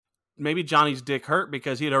maybe Johnny's dick hurt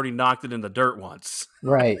because he had already knocked it in the dirt once.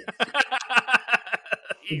 Right.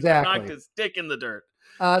 He Exactly. knocked his dick in the dirt.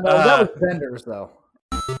 No, that was Vendors, though.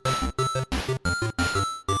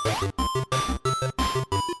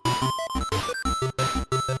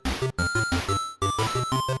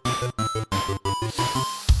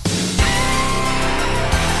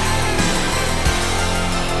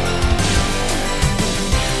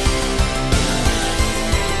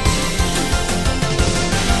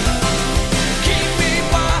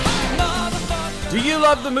 Do you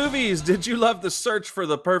love the movies? Did you love the search for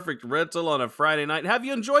the perfect rental on a Friday night? Have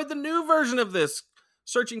you enjoyed the new version of this?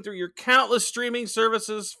 Searching through your countless streaming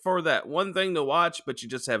services for that one thing to watch, but you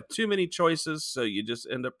just have too many choices, so you just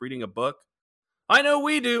end up reading a book? I know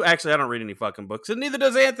we do. Actually, I don't read any fucking books, and neither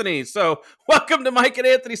does Anthony. So welcome to Mike and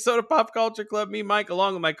Anthony's Soda Pop Culture Club. Me, Mike,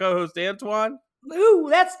 along with my co-host, Antoine. Ooh,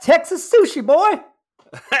 that's Texas sushi, boy.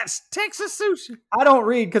 That's Texas sushi. I don't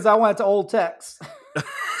read because I went to old text.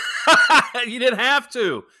 You didn't have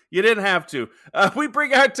to. You didn't have to. We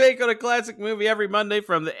bring our take on a classic movie every Monday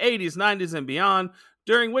from the 80s, 90s, and beyond,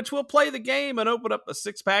 during which we'll play the game and open up a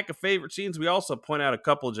 6-pack of favorite scenes. We also point out a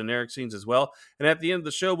couple of generic scenes as well. And at the end of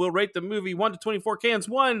the show, we'll rate the movie 1 to 24 cans.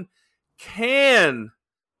 1 can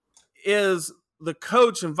is the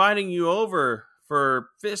coach inviting you over for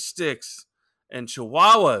fish sticks and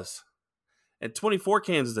chihuahuas. And 24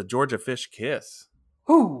 cans is the Georgia fish kiss.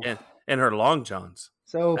 Ooh. And her long johns.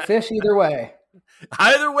 So fish either way.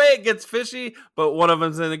 Either way, it gets fishy, but one of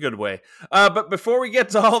them's in a good way. But before we get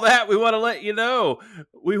to all that, we want to let you know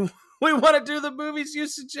we want to do the movies you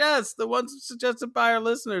suggest, the ones suggested by our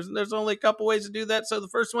listeners. And there's only a couple ways to do that. So the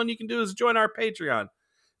first one you can do is join our Patreon.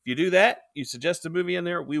 If you do that, you suggest a movie in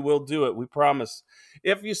there, we will do it. We promise.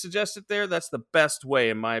 If you suggest it there, that's the best way,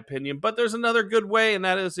 in my opinion. But there's another good way, and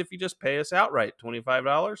that is if you just pay us outright,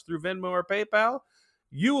 $25 through Venmo or PayPal.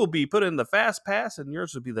 You will be put in the Fast Pass, and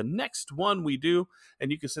yours will be the next one we do.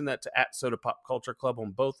 And you can send that to @SodaPopCultureClub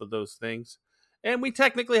on both of those things. And we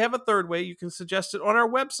technically have a third way. You can suggest it on our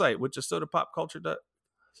website, which is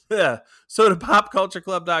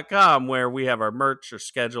SodaPopCultureClub.com, where we have our merch, our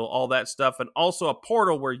schedule, all that stuff, and also a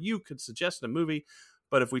portal where you can suggest a movie.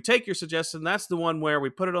 But if we take your suggestion, that's the one where we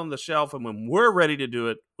put it on the shelf, and when we're ready to do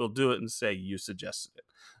it, we'll do it and say you suggested it.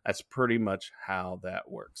 That's pretty much how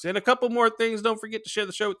that works. And a couple more things. Don't forget to share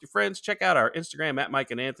the show with your friends. Check out our Instagram @Mike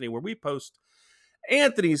and Anthony, where we post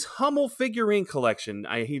Anthony's Hummel figurine collection.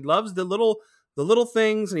 He loves the little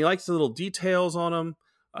things, and he likes the little details on them.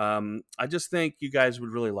 I just think you guys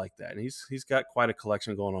would really like that. And he's got quite a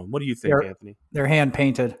collection going on. What do you think, Anthony? They're hand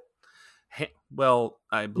painted. Well,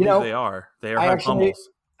 I believe they are. They are Hummels.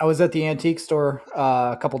 I was at the antique store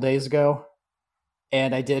a couple days ago,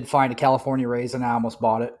 and I did find a California raisin. I almost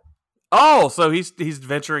bought it. Oh, so he's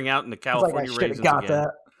venturing out into California raisins got again.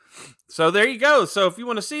 That. So there you go. So if you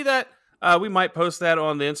want to see that, we might post that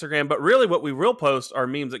on the Instagram. But really what we will post are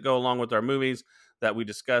memes that go along with our movies that we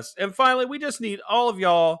discussed. And finally, we just need all of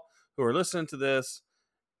y'all who are listening to this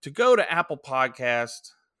to go to Apple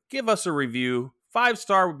Podcast, give us a review.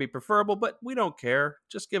 5-star would be preferable, but we don't care.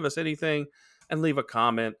 Just give us anything and leave a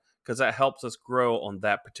comment, because that helps us grow on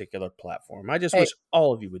that particular platform. I just wish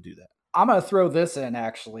all of you would do that. I'm going to throw this in,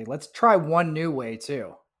 actually. Let's try one new way,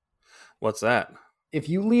 too. What's that? If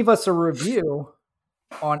you leave us a review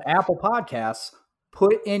on Apple Podcasts,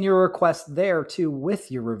 put in your request there, too,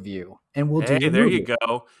 with your review, and we'll do there you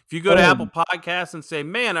go. If you go to Apple Podcasts and say,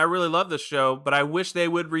 man, I really love this show, but I wish they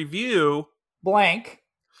would review blank,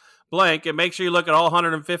 and make sure you look at all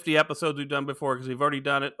 150 episodes we've done before, because we've already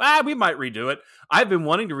done it. We might redo it. I've been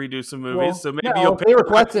wanting to redo some movies, so maybe you'll pick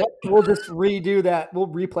request it. We'll just redo that. We'll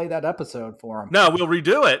replay that episode for them. No, we'll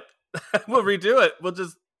redo it. We'll redo it. We'll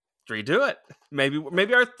just redo it.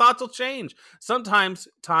 Maybe our thoughts will change. Sometimes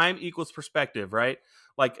time equals perspective, right?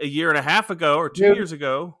 Like a year and a half ago or 2 years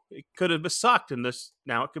ago, it could have been sucked, and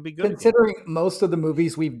now it could be good. Considering most of the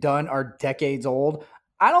movies we've done are decades old,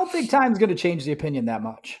 I don't think time's going to change the opinion that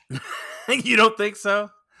much. You don't think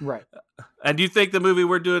so? Right. And do you think the movie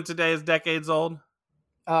we're doing today is decades old?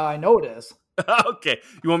 I know it is. Okay.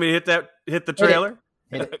 You want me to hit the trailer?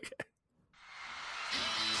 Hit it. Okay.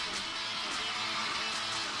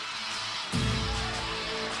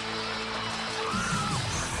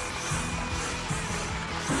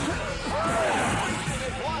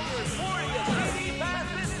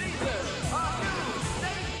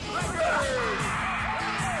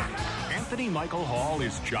 Anthony Michael Hall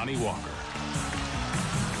is Johnny Walker.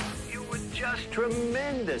 You were just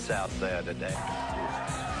tremendous out there today.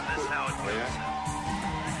 That's how it feels.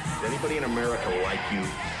 Does anybody in America like you?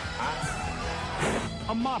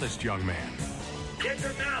 A modest young man. Get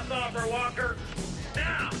your mouth off her, Walker!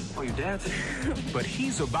 Now! Oh, you're dance. But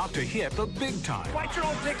he's about to hit the big time. Write your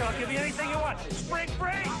own ticket. I'll give you anything you want. Spring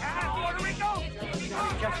break. Puerto Rico.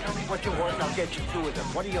 Just tell me what you want and I'll get you two of them.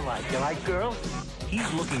 What do you like? You like girls?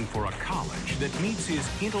 He's looking for a college that meets his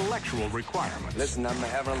intellectual requirements. Listen, I'm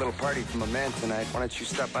having a little party for my man tonight. Why don't you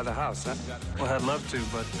stop by the house, huh? Well, I'd love to,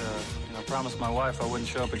 but I promised my wife I wouldn't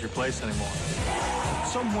show up at your place anymore.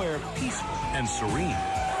 Somewhere peaceful and serene.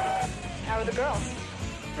 How are the girls?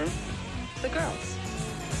 The girls.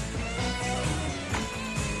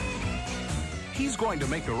 He's going to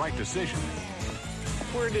make the right decision.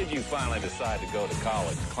 Where did you finally decide to go to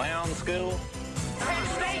college? Clown school? Penn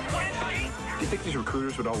State, Wendy. Do you think these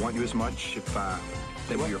recruiters would all want you as much if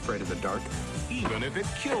they were afraid of the dark? Even if it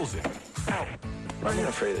kills him. I'm not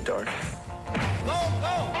afraid of the dark. Go,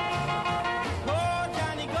 go. Go,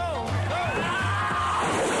 Johnny, go. Go.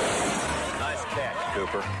 Nice catch,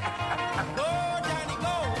 Cooper. Go, Johnny,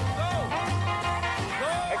 go. Go.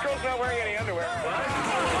 That girl's not wearing any underwear.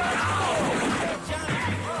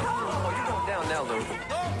 Oh, you're going down now, Lou.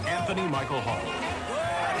 Anthony Michael Hall.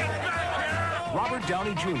 Robert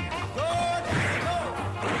Downey Jr.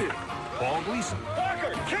 Paul Gleason.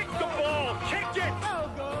 Parker, kick the ball. Kick it.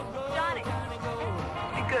 Johnny,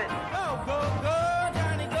 be good. Go, go, go,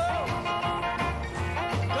 Johnny, go.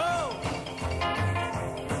 Go.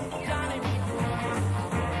 Johnny.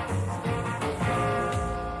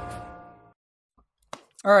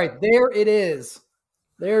 All right, there it is.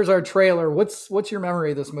 There's our trailer. What's your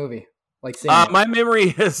memory of this movie? Like seeing it? My memory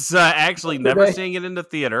is actually never Okay. seeing it in the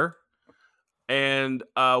theater and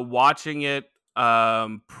watching it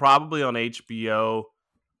probably on HBO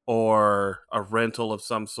or a rental of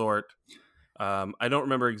some sort. I don't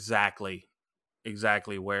remember exactly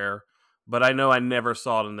where, but I know I never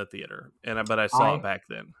saw it in the theater, but I saw it back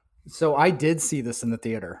then. So I did see this in the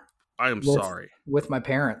theater. I am with- sorry. with my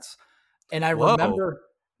parents, and I Whoa. remember.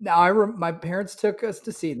 Now, my parents took us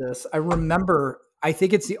to see this. I remember. I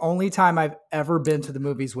think it's the only time I've ever been to the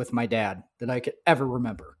movies with my dad that I could ever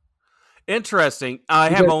remember. Interesting. I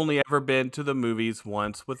have Because- only ever been to the movies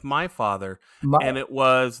once with my father, My- and it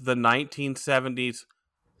was the 1970s,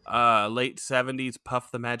 late 70s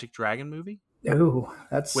Puff the Magic Dragon movie Ooh,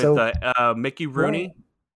 that's with so Mickey Rooney. lame.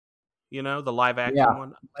 You know, the live action Yeah,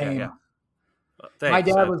 one. lame. Thanks. My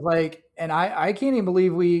dad was like, and I can't even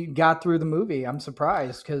believe we got through the movie. I'm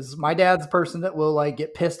surprised because my dad's the person that will like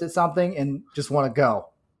get pissed at something and just want to go.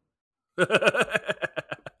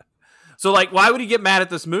 So, like, why would he get mad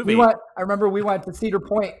at this movie? I remember we went to Cedar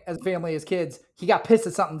Point as a family, as kids. He got pissed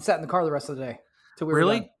at something and sat in the car the rest of the day. Till we were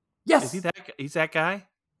Really? done. Yes. Is he he's that guy?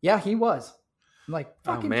 Yeah, he was. I'm like,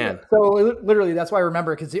 Oh, fucking man. shit. So literally, that's why I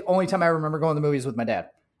remember, because the only time I remember going to the movies with my dad,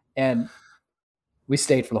 and we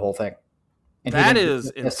stayed for the whole thing. And he That didn't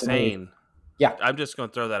is get pissed at me. insane. Yeah. I'm just going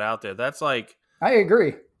to throw that out there. That's like, I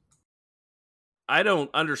agree. I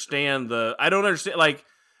don't understand, like,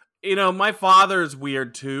 you know, my father's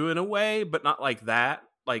weird too in a way, but not like that.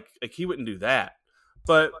 Like he wouldn't do that.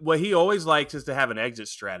 But what he always likes is to have an exit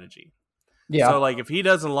strategy. Yeah. So, like, if he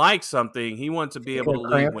doesn't like something, he wants to be able to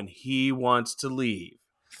leave cramp. when he wants to leave.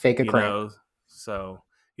 Fake a You cramp. know? So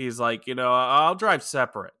he's like, you know, I'll drive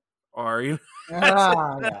separate, or you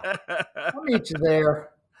Ah, yeah. I'll meet you there.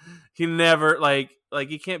 he never like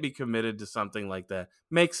he can't be committed to something like that.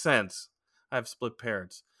 Makes sense. I have split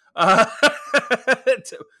parents.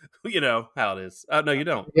 You know how it is. No, you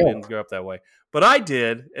don't. Yeah. You didn't grow up that way, but I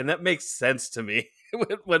did, and that makes sense to me.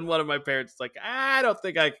 when one of my parents is like, I don't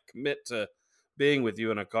think I can commit to being with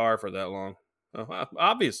you in a car for that long. Oh,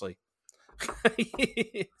 obviously.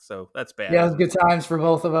 So that's bad. Yeah, it was good times for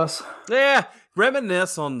both of us. Yeah,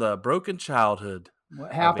 reminisce on the broken childhood.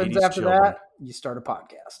 What happens 80s after children. that? You start a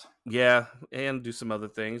podcast. Yeah, and do some other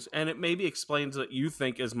things. And it maybe explains what you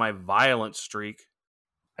think is my violent streak.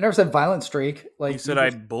 I never said violent streak. Like You said I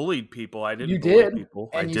bullied people. I didn't You bully did. people.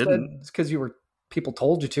 and I you didn't. said it's because people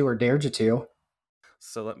told you to or dared you to.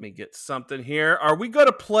 So let me get something here. Are we going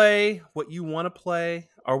to play what you want to play?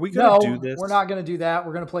 Are we going No, to do this? we're not going to do that.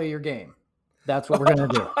 We're going to play your game. That's what we're going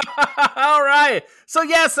to do. All right. So,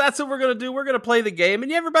 yes, that's what we're going to do. We're going to play the game,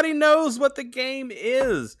 and everybody knows what the game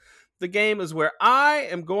is. The game is where I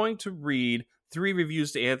am going to read 3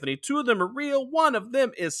 reviews to Anthony. 2 of them are real. 1 of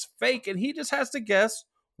them is fake, and he just has to guess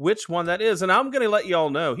which one that is. And I'm going to let you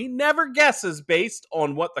all know, he never guesses based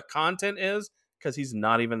on what the content is because he's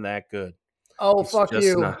not even that good. Oh, It's fuck just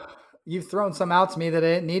you. not. You've thrown some out to me that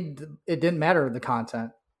it didn't matter the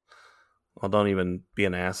content. Well, don't even be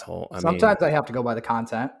an asshole. Sometimes I have to go by the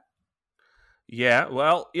content. Yeah,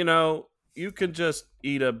 well, you know, you can just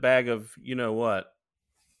eat a bag of you know what.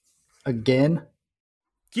 Again?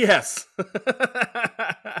 Yes.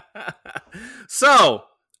 So,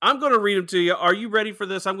 I'm going to read them to you. Are you ready for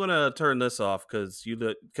this? I'm going to turn this off because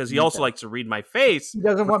he also likes to read my face. He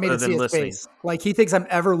doesn't want me to see his listening. face. Like, he thinks I'm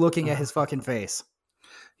ever looking at his fucking face.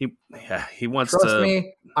 He wants Trust to. Trust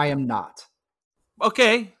me, I am not.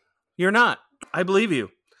 Okay, you're not. I believe you.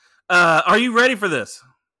 Are you ready for this?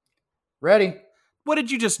 Ready. What did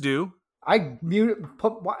you just do? I muted.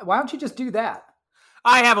 Why don't you just do that?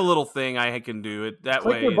 I have a little thing I can do it that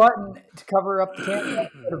Click way. your button to cover up the camera.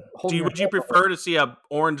 Would you prefer to see a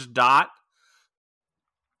orange dot?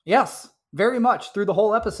 Yes, very much through the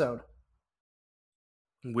whole episode.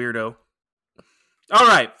 Weirdo. All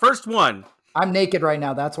right, first one. I'm naked right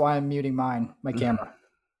now. That's why I'm muting my camera.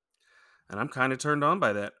 And I'm kind of turned on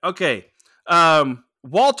by that. Okay.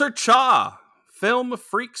 Walter Chaw, Film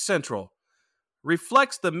Freak Central,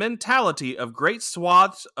 reflects the mentality of great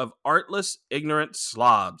swaths of artless, ignorant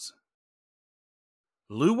slobs.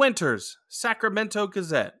 Lou Winters, Sacramento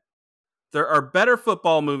Gazette. There are better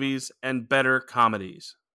football movies and better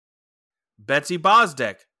comedies. Betsy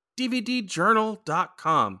Bosdeck,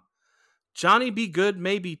 DVDjournal.com. Johnny Be Good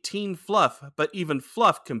may be teen fluff, but even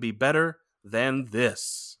fluff can be better than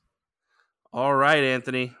this. All right,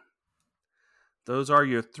 Anthony. Those are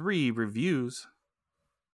your 3 reviews.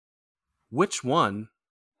 Which one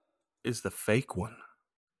is the fake one?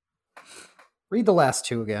 Read the last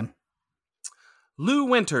 2 again. Lou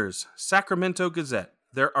Winters, Sacramento Gazette.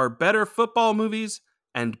 There are better football movies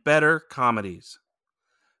and better comedies.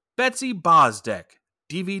 Betsy Bosdeck,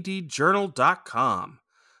 DVDjournal.com.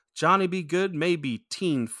 Johnny Be Good may be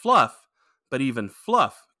teen fluff, but even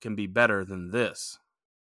fluff can be better than this.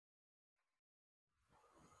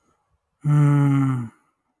 I'm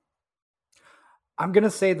going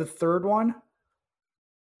to say the third one.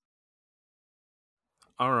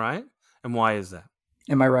 All right. And why is that?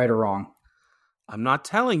 Am I right or wrong? I'm not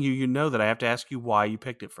telling you. You know that I have to ask you why you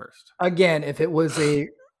picked it first. Again, if it was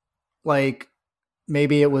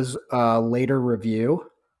maybe it was a later review.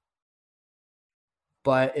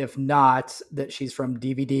 But if not, that she's from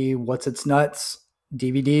DVD, What's Its Nuts?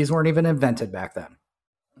 DVDs weren't even invented back then.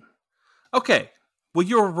 Okay. Well,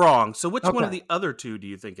 you're wrong. So which one of the other 2 do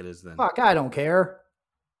you think it is then? Fuck, I don't care.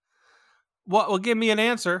 Well, give me an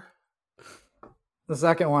answer. The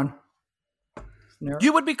second one.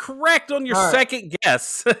 You would be correct on your second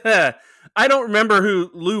guess. I don't remember who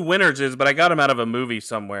Lou Winters is, but I got him out of a movie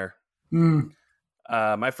somewhere.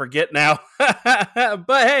 I forget now.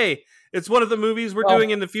 But hey, it's one of the movies we're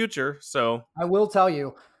doing in the future. So I will tell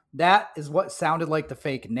you, that is what sounded like the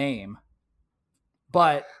fake name.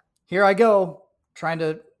 But here I go, trying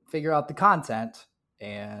to figure out the content.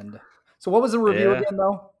 And so what was the review again,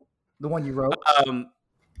 though? The one you wrote?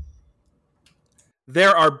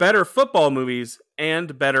 There are better football movies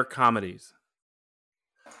and better comedies.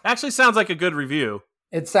 Actually sounds like a good review.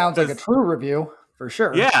 It sounds like a true review, for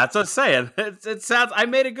sure. Yeah, that's what I'm saying. It sounds, I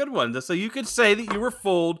made a good one. So you could say that you were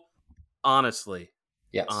fooled honestly.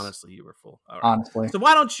 Yes. Honestly, you were fooled. All right. Honestly. So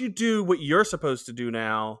why don't you do what you're supposed to do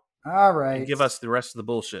now? All right. And give us the rest of the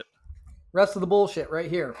bullshit. Rest of the bullshit right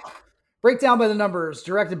here. Breakdown by the Numbers,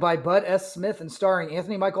 directed by Bud S. Smith and starring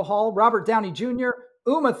Anthony Michael Hall, Robert Downey Jr.,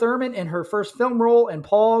 Uma Thurman in her first film role, and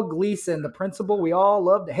Paul Gleason, the principal we all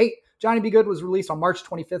love to hate. Johnny Be Good was released on March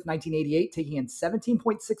 25th, 1988, taking in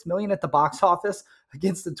 $17.6 million at the box office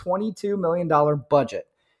against a $22 million budget.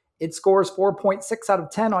 It scores 4.6 out of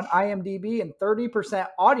 10 on IMDb and 30%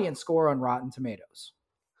 audience score on Rotten Tomatoes.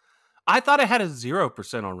 I thought it had a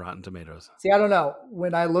 0% on Rotten Tomatoes. See, I don't know.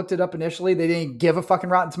 When I looked it up initially, they didn't give a fucking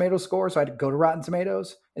Rotten Tomatoes score, so I had to go to Rotten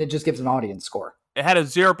Tomatoes, and it just gives an audience score. It had a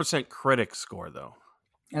 0% critic score, though.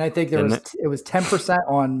 And I think it was 10%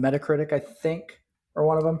 on Metacritic, I think, or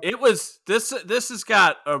one of them. It was this has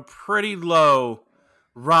got a pretty low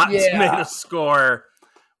Rotten Tomatoes score,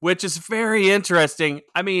 which is very interesting.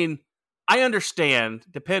 I mean, I understand,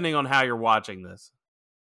 depending on how you're watching this,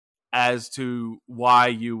 as to why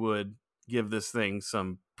you would give this thing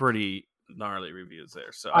some pretty gnarly reviews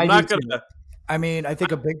there. So I'm not going to... I mean, I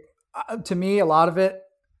think to me, a lot of it,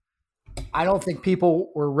 I don't think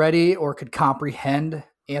people were ready or could comprehend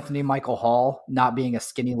Anthony Michael Hall not being a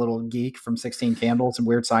skinny little geek from 16 Candles and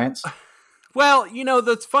Weird Science. Well,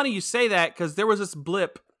 that's funny you say that, because there was this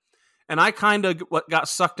blip, and I kind of got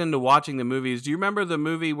sucked into watching the movies. Do you remember the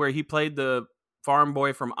movie where he played the farm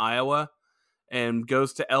boy from Iowa and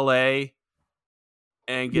goes to L.A.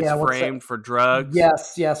 and gets framed for drugs?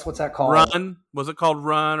 Yes. What's that called? Run? Was it called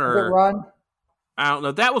Run? Or was it Run? I don't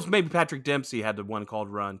know. That was maybe Patrick Dempsey had the one called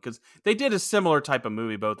Run, because they did a similar type of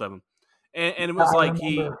movie, both of them. And it was like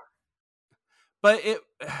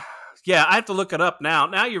I have to look it up now.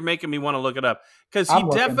 Now you're making me want to look it up, because he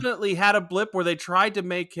definitely had a blip where they tried to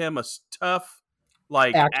make him a tough,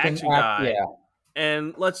 like action guy. Yeah.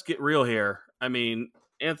 And let's get real here. I mean,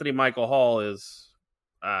 Anthony Michael Hall is,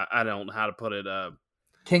 I don't know how to put it.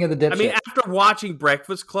 King of the dipshit. I mean, after watching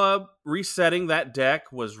Breakfast Club, resetting that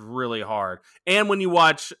deck was really hard. And when you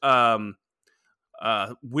watch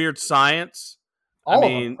Weird Science, all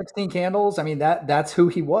of them, 16 Candles. I mean, that's who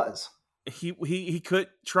he was. He could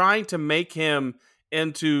trying to make him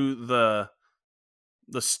into the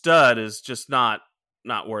stud is just not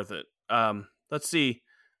worth it. Let's see.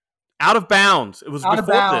 Out of Bounds. It was Out before of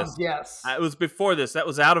Bounds, this. yes. It was before this. That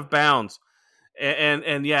was Out of Bounds.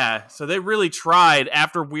 And yeah, so they really tried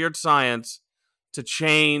after Weird Science to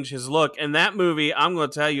change his look. And that movie, I'm going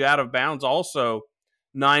to tell you, Out of Bounds also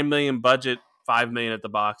 $9 million budget, $5 million at the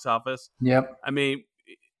box office. Yep. I mean,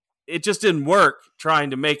 it just didn't work trying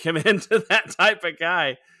to make him into that type of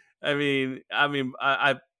guy. I mean,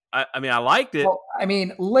 I liked it. Well, I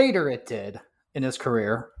mean, later it did in his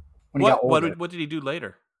career when he got older. What did he do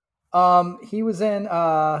later? He was in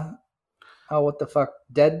what the fuck,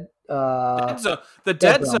 Dead Zone. The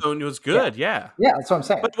Dead Zone was good. Yeah, that's what I'm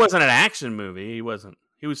saying. But it wasn't an action movie. He wasn't.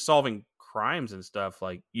 He was solving crimes and stuff,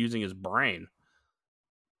 like using his brain.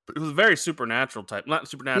 But it was very supernatural type, not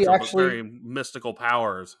supernatural, but very mystical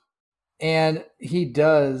powers. And he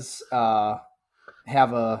does have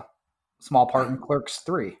a small part in Clerks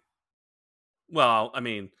 3. Well, I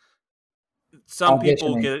mean, some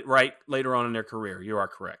people get it right later on in their career. You are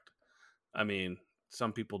correct. I mean,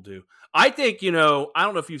 some people do. I think, I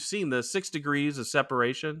don't know if you've seen the 6 Degrees of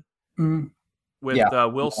Separation with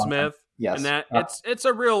Will Smith. Yes. And that it's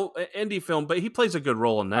a real indie film, but he plays a good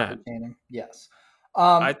role in that. Yes.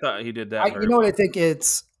 I thought he did that. You know what I think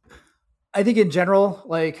I think in general,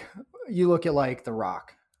 like you look at like The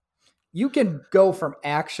Rock, you can go from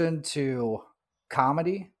action to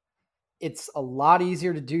comedy. It's a lot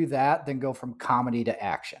easier to do that than go from comedy to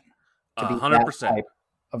action. To be 100% that type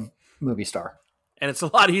of movie star. And it's a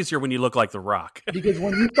lot easier when you look like The Rock. Because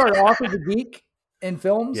when you start off as a geek in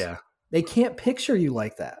films, yeah, they can't picture you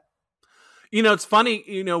like that. It's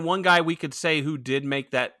funny, one guy we could say who did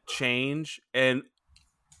make that change,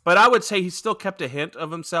 but I would say he still kept a hint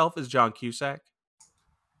of himself is John Cusack.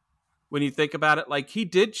 When you think about it, like he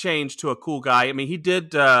did change to a cool guy. I mean, he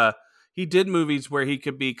did movies where he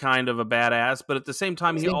could be kind of a badass, but at the same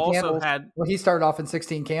time, he also had. Well, he started off in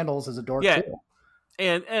 16 Candles as a dork too.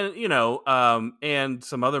 And and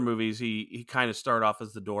some other movies he kind of started off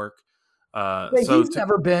as the dork. He's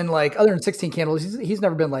never been like, other than 16 Candles, he's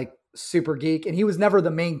never been like super geek, and he was never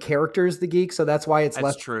the main character as the geek, so that's why it's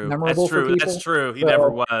less memorable for people. That's true. He never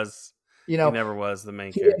was. He never was the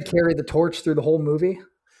main character. He didn't carry the torch through the whole movie.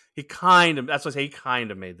 He kind of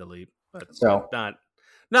made the leap, but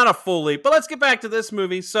not a full leap. But let's get back to this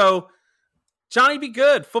movie. So Johnny Be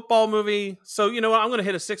Good, football movie. So you know what? I'm going to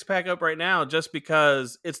hit a 6-pack up right now just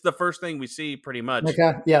because it's the first thing we see pretty much.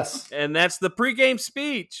 Okay, yes. And that's the pregame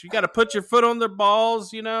speech. You got to put your foot on their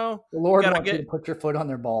balls, The Lord wants you to put your foot on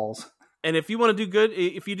their balls. And if you want to do good,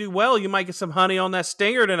 if you do well, you might get some honey on that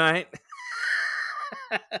stinger tonight.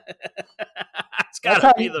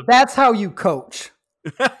 That's how you coach.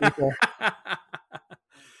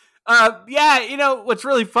 What's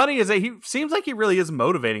really funny is that he seems like he really is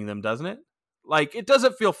motivating them, doesn't it? Like, it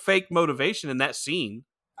doesn't feel fake motivation in that scene.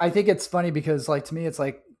 I think it's funny because, like, to me, it's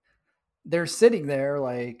like they're sitting there,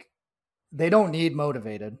 like, they don't need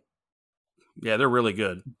motivated. Yeah, they're really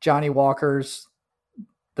good. Johnny Walker's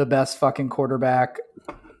the best fucking quarterback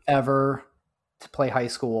ever to play high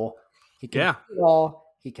school. He can do it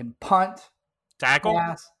all. He can punt, tackle,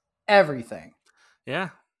 pass, everything. Yeah.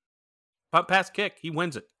 Punt, pass, kick. He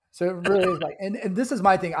wins it. So it really is like, and this is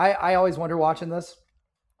my thing. I always wonder watching this.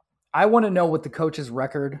 I want to know what the coach's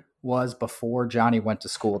record was before Johnny went to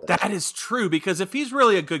school there. That is true, because if he's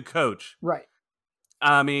really a good coach, right?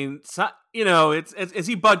 I mean, is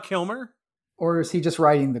he Bud Kilmer, or is he just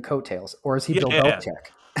riding the coattails, or is he Bill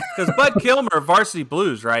Belichick? Because Bud Kilmer, Varsity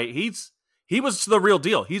Blues, right? He was the real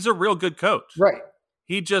deal. He's a real good coach, right?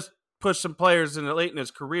 He just pushed some players late in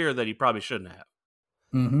his career that he probably shouldn't have.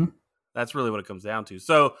 Mm-hmm. That's really what it comes down to.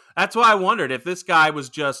 So that's why I wondered if this guy was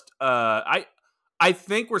just. I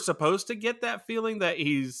think we're supposed to get that feeling that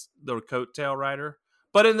he's the coattail rider,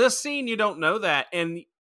 but in this scene you don't know that, and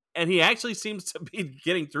he actually seems to be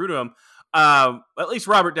getting through to him. At least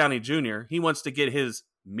Robert Downey Jr. He wants to get his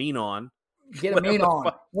mean on. Get a mean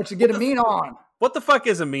on. Wants to get a mean on. What the fuck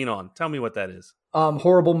is a mean on? Tell me what that is.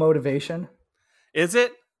 Horrible motivation. Is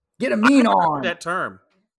it? Get a mean on. That term.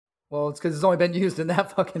 Well, it's because it's only been used in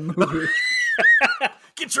that fucking movie.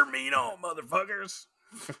 Get your mean on, motherfuckers.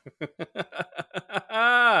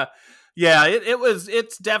 Yeah,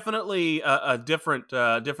 it's definitely a different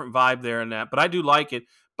vibe there in that, but I do like it.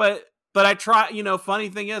 But I try, funny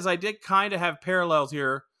thing is I did kind of have parallels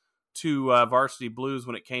here to Varsity Blues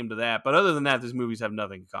when it came to that. But other than that, these movies have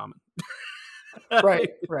nothing in common. Right.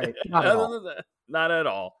 Not at all. Other than that, not at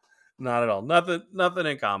all. Not at all. Nothing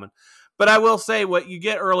in common. But I will say what you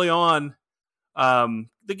get early on,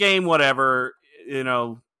 the game, whatever,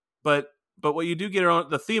 but what you do get on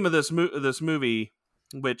the theme of this movie,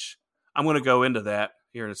 which I'm going to go into that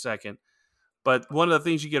here in a second. But one of the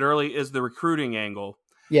things you get early is the recruiting angle.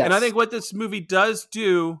 Yes. And I think what this movie does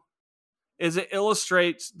do is it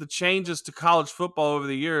illustrates the changes to college football over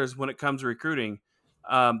the years when it comes to recruiting.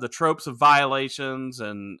 The tropes of violations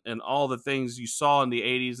and all the things you saw in the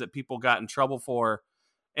 80s that people got in trouble for,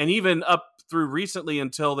 and even up through recently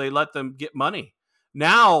until they let them get money.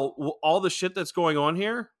 Now, all the shit that's going on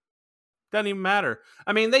here doesn't even matter.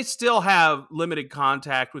 I mean, they still have limited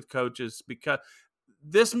contact with coaches because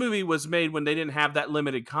this movie was made when they didn't have that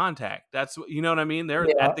limited contact. That's, you know what I mean? They're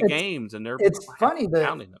at the games and it's funny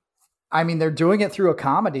that, them. I mean, they're doing it through a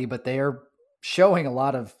comedy, but they are showing a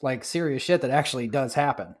lot of like serious shit that actually does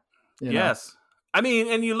happen. Yes. I mean,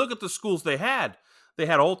 and you look at the schools they had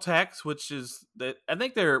Old Tex, which is funny.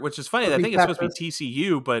 I think it's supposed to be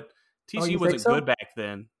TCU, but TCU wasn't good back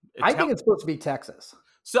then. I think it's supposed to be Texas.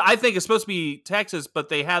 So I think it's supposed to be Texas, but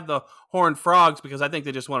they had the Horned Frogs because I think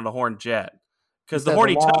they just wanted a Horned Jet. Because the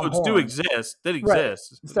Horny Toads do exist. They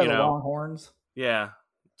exist. Instead of Longhorns. Yeah,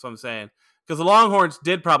 that's what I'm saying. Because the Longhorns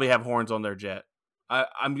did probably have horns on their jet.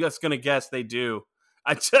 I'm just going to guess they do.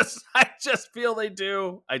 I just feel they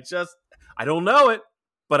do. I don't know it,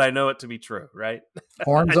 but I know it to be true, right?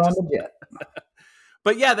 Horns on the jet.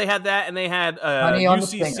 But yeah, they had that, and they had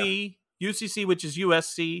UCC, which is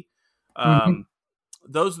USC.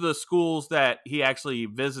 Those are the schools that he actually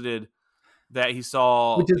visited, that he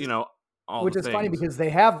saw, which is funny because they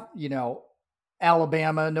have,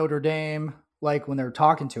 Alabama, Notre Dame, like when they're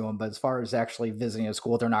talking to him, but as far as actually visiting a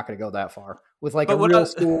school, they're not going to go that far. With like a real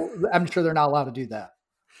school, I'm sure they're not allowed to do that.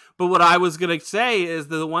 But what I was going to say is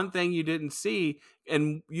the one thing you didn't see,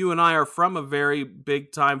 and you and I are from a very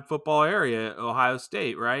big time football area, Ohio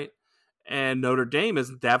State, right? And Notre Dame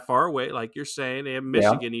isn't that far away, like you're saying. They have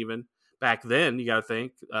Michigan even back then. You got to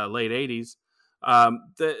think late '80s.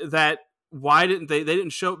 Why didn't they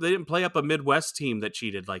didn't play up a Midwest team that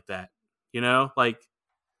cheated like that? Like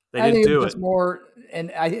they didn't do it.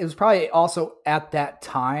 It was probably also at that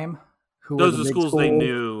time. Those are schools they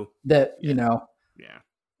knew that Yeah.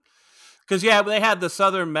 Because they had the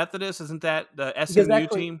Southern Methodist, isn't that the SMU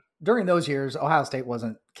team? During those years, Ohio State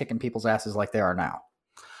wasn't kicking people's asses like they are now.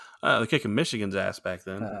 They're kicking Michigan's ass back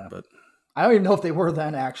then, but I don't even know if they were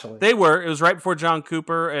then. Actually, they were. It was right before John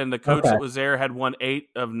Cooper, and the coach that was there had won 8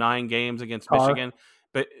 of 9 games against Michigan.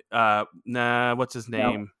 But what's his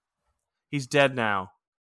name? No. He's dead now.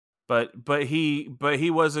 But he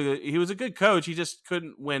was a good coach. He just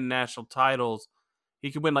couldn't win national titles.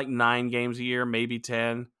 He could win like 9 games a year, maybe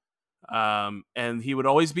 10. And he would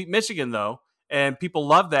always beat Michigan though, and people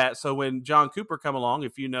loved that. So when John Cooper come along,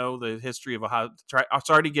 if you know the history of Ohio,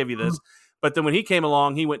 sorry to give you this, but then when he came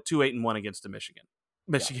along, he went 2-8-1 against Michigan.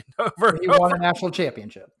 He won a national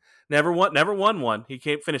championship. Never won one. He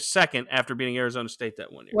finished second after beating Arizona State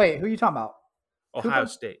that one year. Wait, who are you talking about? Ohio Cooper?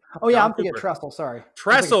 State. Oh yeah, I'm thinking Tressel. Sorry,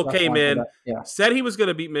 Tressel came in, said he was going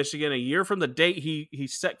to beat Michigan a year from the date he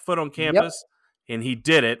set foot on campus, and he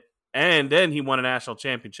did it. And then he won a national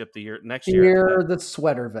championship the next year. The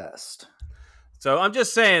sweater vest. So I'm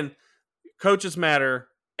just saying, coaches matter,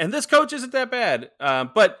 and this coach isn't that bad.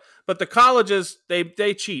 But the colleges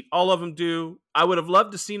they cheat. All of them do. I would have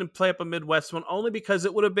loved to seen him play up a Midwest one, only because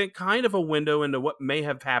it would have been kind of a window into what may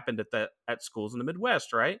have happened at schools in the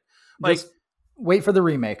Midwest, right? Like, just wait for the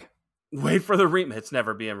remake. Wait for the remake. It's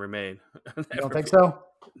never being remade. You don't think so?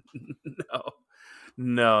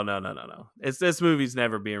 No. This movie's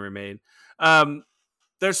never being remade.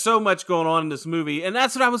 There's so much going on in this movie, and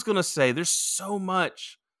that's what I was going to say. There's so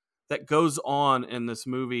much that goes on in this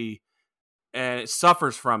movie, and it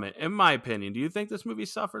suffers from it, in my opinion. Do you think this movie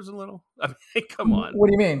suffers a little? I mean, come on. What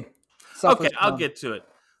do you mean? I'll get to it.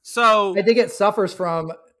 So I think it suffers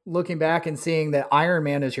from looking back and seeing that Iron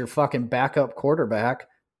Man is your fucking backup quarterback.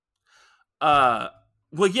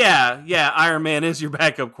 Well, yeah. Iron Man is your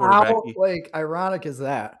backup quarterback. How ironic is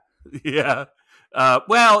that? Yeah.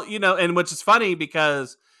 Well, and which is funny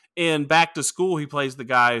because in Back to School, he plays the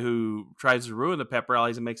guy who tries to ruin the pep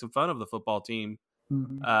rallies and makes fun of the football team.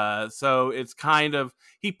 Mm-hmm. So it's kind of,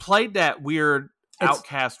 he played that weird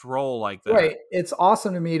outcast role like that. Right. It's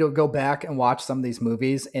awesome to me to go back and watch some of these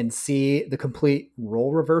movies and see the complete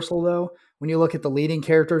role reversal, though. When you look at the leading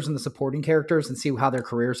characters and the supporting characters and see how their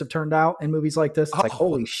careers have turned out in movies like this, it's like,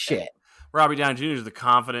 holy shit. Robbie Downey Jr. is the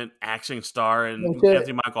confident action star, and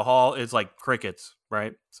Anthony Michael Hall is like crickets,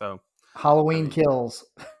 right? So Halloween Kills.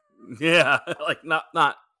 Yeah, like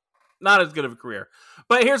not as good of a career.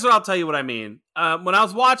 But here's what I'll tell you what I mean. When I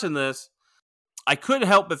was watching this, I couldn't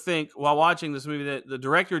help but think while watching this movie that the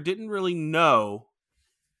director didn't really know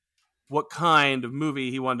what kind of movie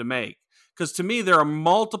he wanted to make. Because to me, there are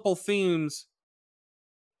multiple themes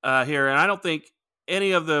here, and I don't think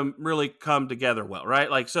any of them really come together well, right?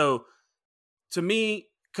 Like, so to me,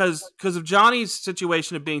 because of Johnny's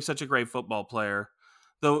situation of being such a great football player,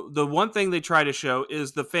 the one thing they try to show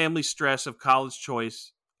is the family stress of college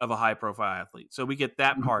choice of a high-profile athlete. So we get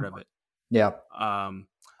that part of it. Yeah.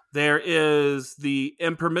 There is the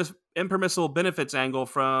impermissible benefits angle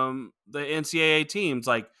from the NCAA teams,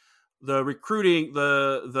 like the recruiting,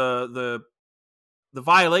 the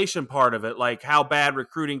violation part of it, like how bad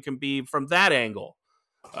recruiting can be from that angle,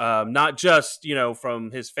 not just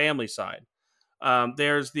from his family side.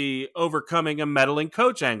 There's the overcoming a meddling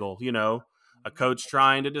coach angle, a coach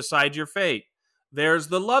trying to decide your fate. There's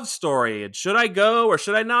the love story. And should I go or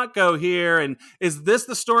should I not go here? And is this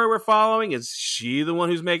the story we're following? Is she the one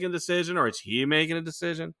who's making a decision, or is he making a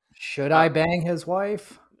decision? Should I bang his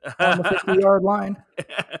wife on the 50-yard line?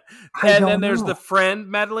 And then there's the friend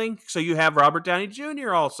meddling. So you have Robert Downey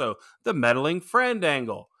Jr. also, the meddling friend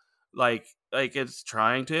angle. Like it's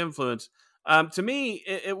trying to influence. To me,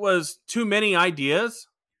 it was too many ideas.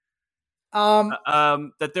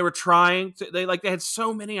 That they were trying to, they had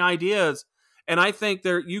so many ideas, and I think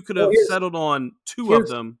you could have settled on two of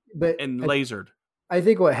them and lasered. I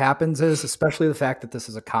think what happens is, especially the fact that this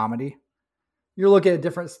is a comedy, you're looking at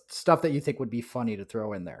different stuff that you think would be funny to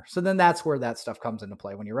throw in there. So then that's where that stuff comes into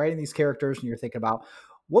play. When you're writing these characters and you're thinking about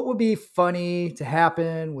what would be funny to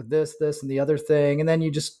happen with this, and the other thing, and then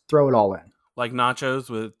you just throw it all in. Like nachos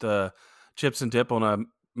with chips and dip on a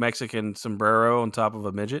Mexican sombrero on top of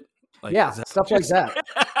a midget. Stuff like that.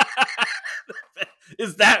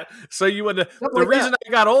 Is that so? You would the reason I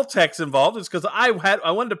got old Tex involved is because I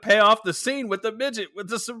wanted to pay off the scene with the midget with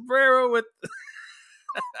the sombrero with.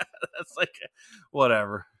 That's like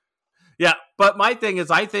whatever. Yeah, but my thing is,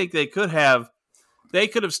 I think they could have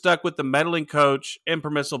stuck with the meddling coach,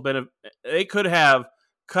 impermissible benefit. They could have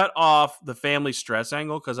cut off the family stress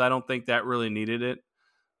angle because I don't think that really needed it.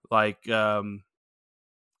 Like,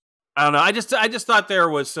 I don't know. I just thought there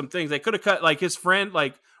was some things they could have cut. Like his friend,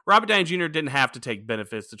 like Robert Downey Jr. didn't have to take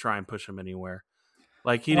benefits to try and push him anywhere.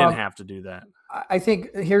 Like he didn't have to do that. I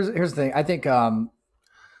think here's the thing. I think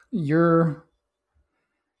you're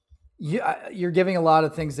giving a lot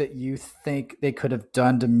of things that you think they could have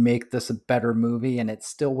done to make this a better movie, and it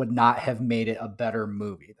still would not have made it a better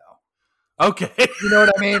movie, though. Okay, you know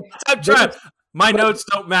what I mean. I'm trying. My notes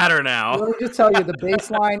don't matter now. Let me just tell you, the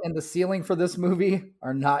baseline and the ceiling for this movie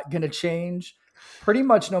are not going to change pretty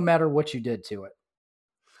much no matter what you did to it.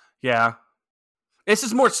 Yeah. This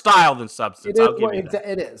is more style than substance. I'll give you that.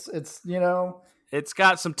 It is. It's, it's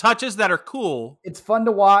got some touches that are cool. It's fun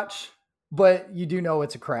to watch, but you do know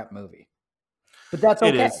it's a crap movie. But that's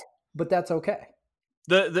okay. It is. But that's okay.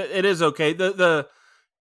 It is okay.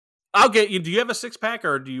 I'll get you. Do you have a 6-pack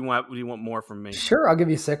or do you want more from me? Sure. I'll give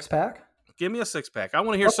you a 6-pack. Give me a 6-pack. I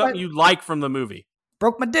want to hear something you like from the movie.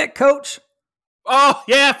 Broke my dick, coach. Oh,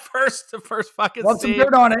 yeah. The first fucking Rub some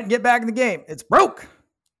dirt on it and get back in the game. It's broke.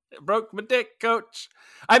 It broke my dick, coach.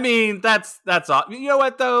 I mean, that's all. You know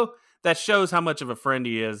what, though? That shows how much of a friend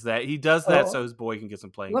he is, that he does that so his boy can get some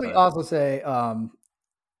playing time. Let me also say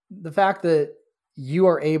the fact that you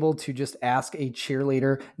are able to just ask a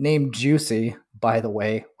cheerleader named Juicy, by the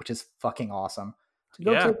way, which is fucking awesome, to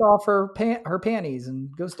go take off her panties and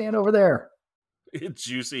go stand over there. It's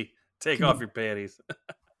Juicy. Take off your panties.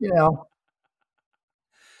 Yeah,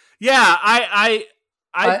 I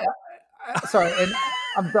sorry, and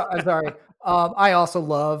I'm sorry. I also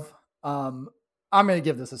love. I'm going to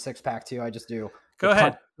give this a 6-pack too. I just do. Go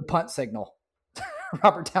ahead. The punt signal.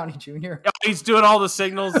 Robert Downey Jr. Oh, he's doing all the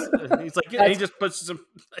signals. He's like, he just puts some.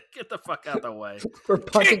 Get the fuck out of the way. For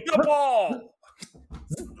punting Kick the ball.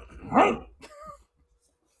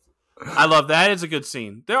 I love that. It's a good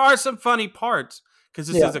scene. There are some funny parts because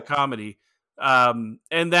this is a comedy, and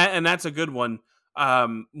that's a good one.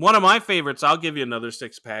 One of my favorites, I'll give you another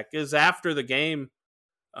 6-pack, is after the game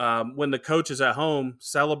when the coach is at home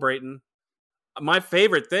celebrating. My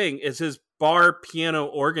favorite thing is his bar piano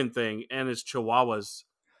organ thing and his chihuahuas.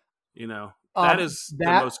 That is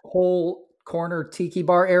that whole corner tiki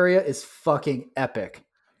bar area is fucking epic.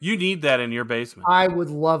 You need that in your basement. I would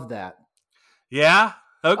love that. Yeah.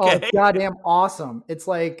 Oh, Okay. it's goddamn awesome. It's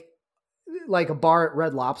like a bar at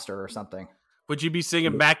Red Lobster or something. Would you be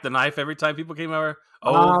singing Back the Knife every time people came over?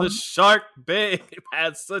 Oh, the shark babe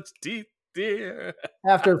has such teeth, dear.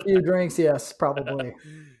 After a few drinks, yes, probably.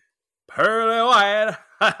 Pearly white.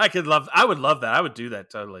 I would love that. I would do that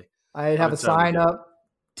totally. I'd have a sign up,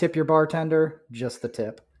 tip your bartender, just the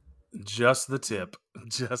tip. Just the tip.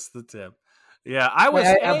 Just the tip. Yeah,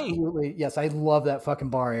 absolutely. Yes, I love that fucking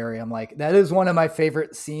bar area. I'm like, that is one of my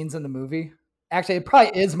favorite scenes in the movie. Actually, it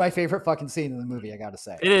probably is my favorite fucking scene in the movie, I gotta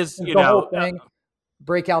say. It is, the whole thing.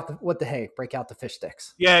 Break out the fish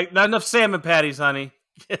sticks. Yeah, not enough salmon patties, honey.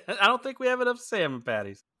 I don't think we have enough salmon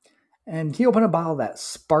patties. And he opened a bottle of that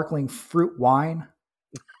sparkling fruit wine.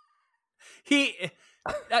 That's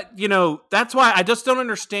why I just don't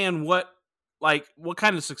understand what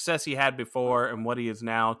kind of success he had before and what he is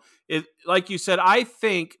now. It, like you said, I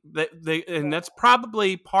think and that's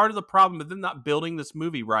probably part of the problem with them not building this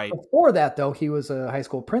movie right. Before that, though, he was a high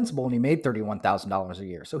school principal and he made $31,000 a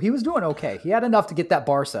year, so he was doing okay. He had enough to get that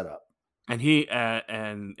bar set up. And he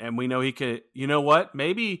and we know he could. You know what?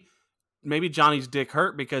 Maybe Johnny's dick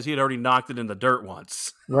hurt because he had already knocked it in the dirt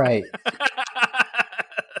once. Right.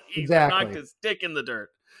 He exactly. knocked his dick in the dirt.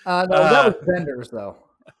 No, that was Bender's though.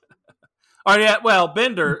 Oh yeah, well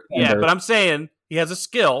Bender, yeah, but I'm saying he has a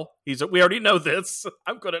skill. We already know this.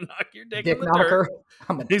 I'm going to knock your dick in the knocker.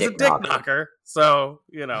 dirt. He's a dick knocker. So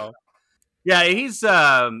yeah, he's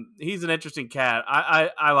an interesting cat.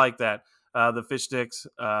 I like that. The fish sticks.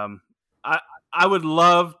 I would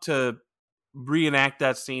love to reenact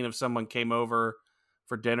that scene if someone came over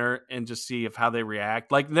for dinner and just see how they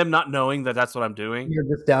react, like them not knowing that that's what I'm doing. You're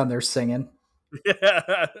just down there singing.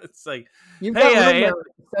 Yeah, it's like, you've got to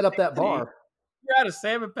set up that bar. You're out of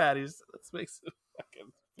salmon patties. Let's make some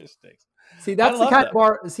fucking fish sticks. See, that's the kind of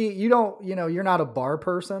bar. See, you're not a bar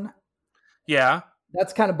person. Yeah,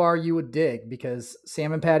 that's the kind of bar you would dig because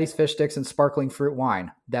salmon patties, fish sticks, and sparkling fruit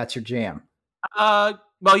wine. That's your jam.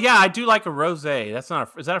 Well, yeah, I do like a rosé. Is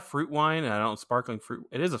that a fruit wine? I don't sparkling fruit.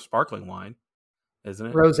 It is a sparkling wine, isn't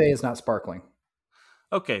it? Rosé is not sparkling.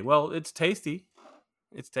 Okay, well, it's tasty.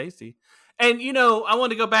 It's tasty. And, I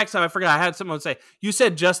wanted to go back some. I forgot. I had something to say. You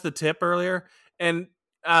said just the tip earlier. And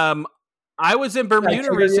I was in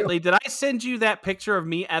Bermuda recently. Did I send you that picture of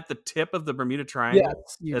me at the tip of the Bermuda Triangle?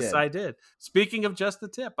 Yes, I did. Speaking of just the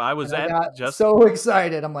tip, I was so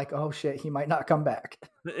excited. I'm like, oh shit, he might not come back.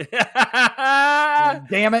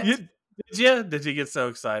 Damn it. Did you get so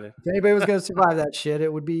excited? If anybody was going to survive that shit,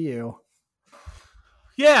 it would be you.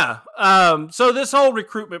 Yeah. So this whole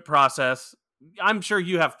recruitment process, I'm sure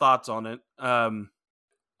you have thoughts on it.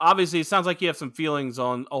 Obviously, it sounds like you have some feelings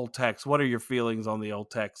on Old Tex. What are your feelings on the Old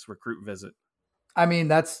Tex recruit visit? I mean,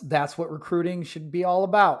 that's what recruiting should be all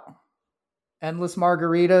about. Endless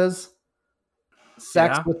margaritas,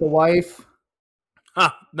 sex with the wife.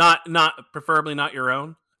 Not preferably not your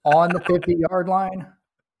own. On the 50-yard line.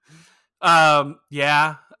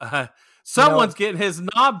 Yeah. Someone's getting his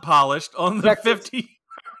knob polished on the 50.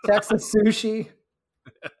 Texas sushi.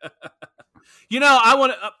 I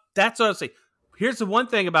want to. That's what I say. Here's the one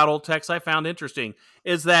thing about Old Tex I found interesting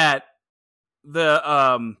is that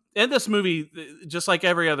in this movie, just like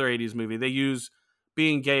every other 80s movie, they use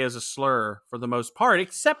being gay as a slur for the most part,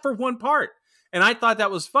 except for one part. And I thought that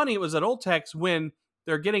was funny. It was at Old Tex when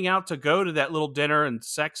they're getting out to go to that little dinner and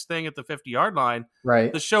sex thing at the 50-yard line.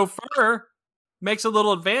 Right. The chauffeur makes a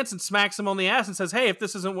little advance and smacks him on the ass and says, "Hey, if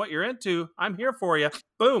this isn't what you're into, I'm here for you."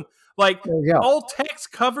 Boom. Like Old Tex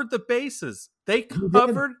covered the bases. They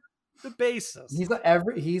covered the bases.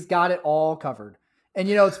 He's got it all covered. And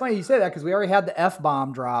it's funny you say that because we already had the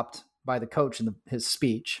F-bomb dropped by the coach in his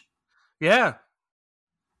speech. Yeah.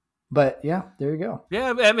 But yeah, there you go.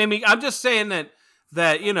 Yeah, I mean, I'm just saying that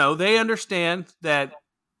they understand that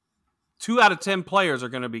 2 out of 10 players are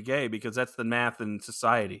going to be gay because that's the math in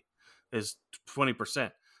society is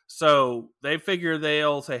 20%. So they figure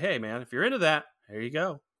they'll say, "Hey, man, if you're into that, there you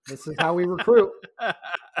go. This is how we recruit.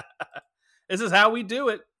 This is how we do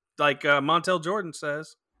it." Like Montel Jordan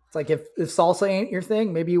says. It's like if salsa ain't your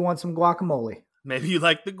thing, maybe you want some guacamole. Maybe you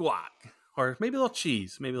like the guac. Or maybe a little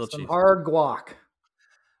cheese. Some hard guac.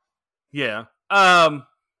 Yeah.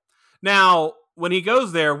 Now, when he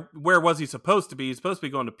goes there, where was he supposed to be? He's supposed to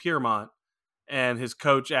be going to Piermont. And his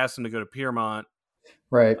coach asked him to go to Piermont.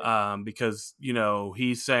 Right. Because,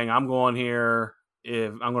 he's saying, I'm going here.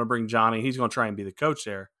 If I'm going to bring Johnny, he's going to try and be the coach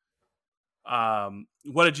there.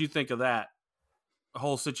 What did you think of that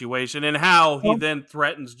whole situation and how he then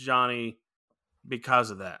threatens Johnny because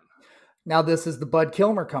of that? Now this is the Bud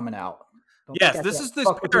Kilmer coming out. Don't Yes, think I this can't is this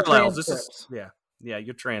fuck with your parallels. This is transcripts.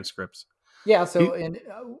 your transcripts. Yeah, so and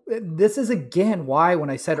this is again why when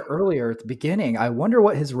I said earlier at the beginning, I wonder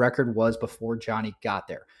what his record was before Johnny got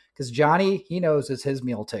there. Because Johnny, he knows is his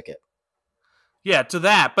meal ticket. Yeah, to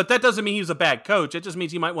that, but that doesn't mean he's a bad coach. It just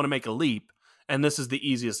means he might want to make a leap, and this is the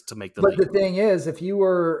easiest to make the leap. But the thing is, if you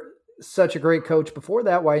were such a great coach before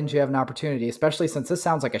that, why didn't you have an opportunity? Especially since this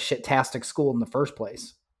sounds like a shit-tastic school in the first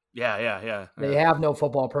place. Yeah. They have no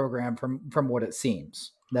football program from what it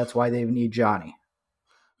seems. That's why they need Johnny.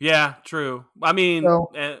 Yeah, true. I mean,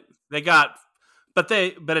 they got, but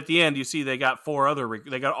at the end, you see, they got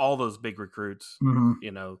they got all those big recruits,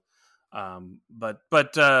 you know. So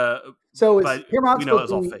is Piermont it's all supposed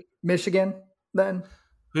to be fake. Michigan then?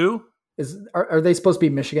 Who are they supposed to be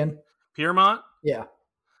Michigan? Piermont? Yeah.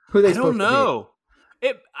 Who are they I don't supposed know.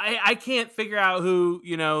 I can't figure out who,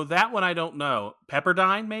 that one I don't know.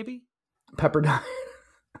 Pepperdine, maybe? Pepperdine.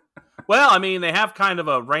 Well, I mean, they have kind of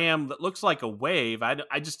a ram that looks like a wave.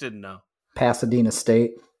 I just didn't know. Pasadena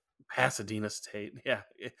State. Pasadena State. Yeah.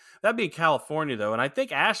 That'd be California, though. And I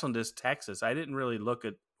think Ashland is Texas. I didn't really look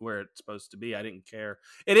at where it's supposed to be. I didn't care.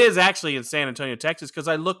 It is actually in San Antonio, Texas, because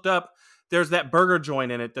I looked up. There's that burger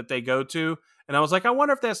joint in it that they go to. And I was like, I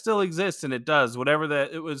wonder if that still exists. And it does. Whatever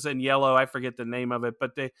that, it was in yellow. I forget the name of it.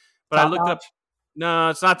 But I looked up. No,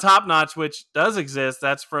 it's not Top Notch, which does exist.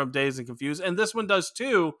 That's from Dazed and Confused. And this one does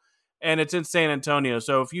too. And it's in San Antonio.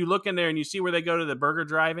 So if you look in there and you see where they go to the burger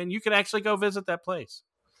drive-in, you can actually go visit that place.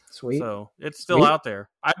 Sweet. So it's still out there.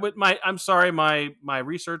 I'm sorry, my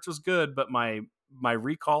research was good, but my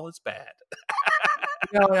recall is bad.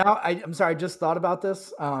 I'm sorry. I just thought about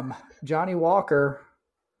this. Johnny Walker,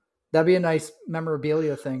 that'd be a nice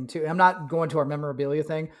memorabilia thing too. I'm not going to our memorabilia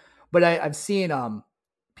thing, but I've seen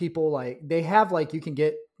people they have you can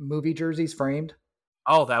get movie jerseys framed.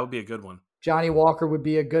 Oh, that would be a good one. Johnny Walker would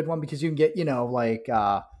be a good one because you can get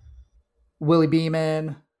Willie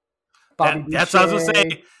Beeman, Bobby Boucher, that's what I was gonna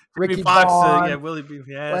say. Ricky Fox, Vaughn, Willie Beeman,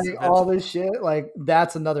 yes, all this shit.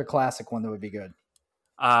 That's another classic one that would be good.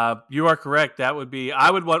 You are correct. That would be. I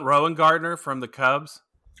would want Rowan Gardner from the Cubs.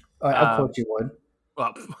 Of course you would.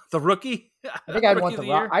 Well, the rookie. I think I'd want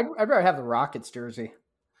the I'd rather have the Rockets jersey.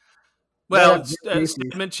 Well,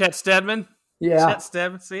 Chet Steadman. Yeah, Chet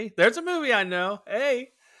Steadman. See, there's a movie I know. Hey,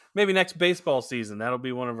 maybe next baseball season that'll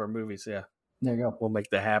be one of our movies. Yeah, there you go. We'll make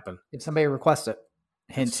that happen if somebody requests it.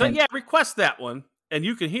 Hint. Yeah, request that one, and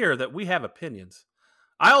you can hear that we have opinions.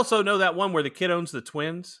 I also know that one where the kid owns the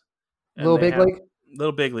twins. Little Big League.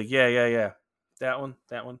 Little Big League. Yeah. That one.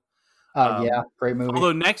 Yeah, great movie.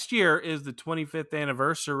 Although next year is the 25th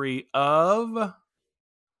anniversary of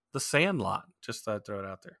The Sandlot. Just thought I'd throw it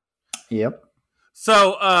out there. Yep.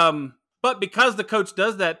 So, but because the coach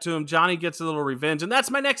does that to him, Johnny gets a little revenge, and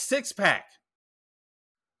that's my next 6-pack.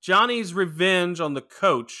 Johnny's revenge on the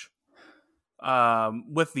coach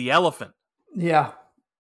with the elephant. Yeah.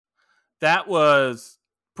 That was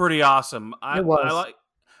pretty awesome. It was. I like,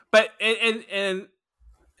 but and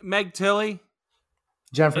Meg Tilly.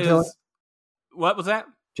 Jennifer Tilly. What was that?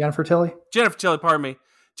 Jennifer Tilly. Jennifer Tilly, pardon me.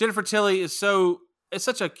 Jennifer Tilly is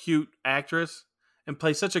such a cute actress and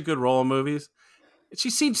plays such a good role in movies. She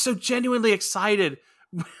seemed so genuinely excited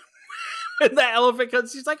when that elephant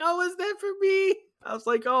comes. She's like, "Oh, is that for me?" I was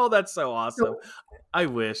like, "Oh, that's so awesome." I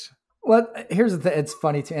wish. Well, here's the thing. It's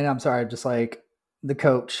funny too, and I'm sorry, just the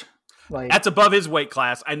coach. That's above his weight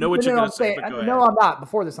class. I know what you're going to say. No, I'm not.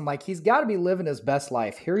 Before this, I'm he's got to be living his best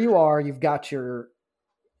life. Here you are. You've got your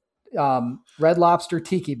Red Lobster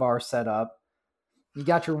tiki bar set up. You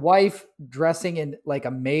got your wife dressing in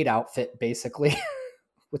a maid outfit, basically.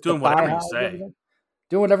 With doing whatever you say.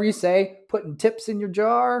 Doing whatever you say. Putting tips in your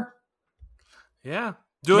jar. Yeah.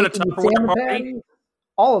 Doing a Tupperware party.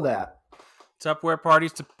 All of that. Tupperware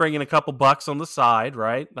parties to bring in a couple bucks on the side,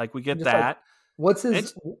 right? We get that.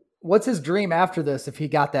 What's his dream after this if he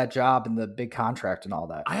got that job and the big contract and all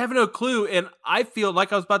that? I have no clue, and I feel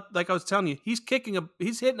like I was telling you, he's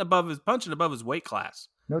punching above his weight class.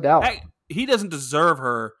 No doubt. He doesn't deserve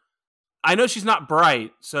her. I know she's not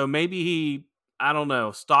bright, so maybe he, I don't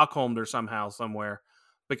know, Stockholmed her somehow somewhere,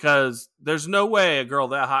 because there's no way a girl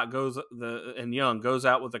that hot and young goes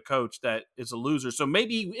out with a coach that is a loser. So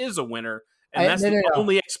maybe he is a winner, and that's the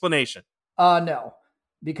only explanation. No,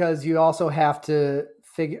 because you also have to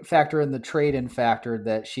factor in the trade-in factor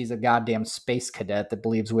that she's a goddamn space cadet that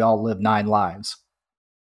believes we all live 9 lives.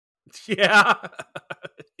 Yeah.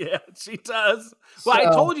 Yeah, she does. Well,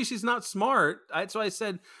 I told you she's not smart. That's why I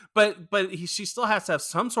said, but she still has to have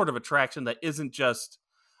some sort of attraction that isn't just,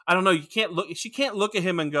 I don't know. She can't look at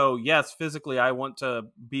him and go, yes, physically, I want to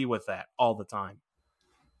be with that all the time.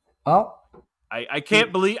 Well, I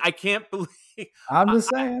can't believe. I'm just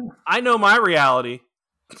saying. I know my reality,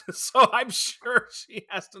 so I'm sure she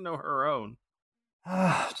has to know her own.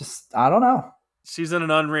 Just I don't know. She's in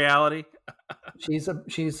an unreality.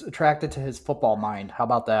 She's attracted to his football mind. How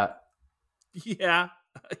about that? Yeah.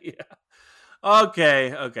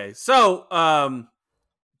 Okay. So,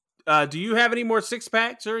 do you have any more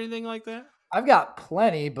 6-packs or anything like that? I've got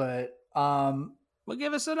plenty, but well,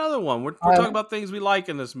 give us another one. We're talking about things we like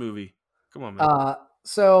in this movie. Come on, man.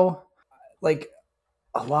 So like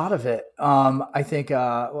a lot of it. I think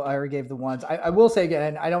I already gave the ones. I will say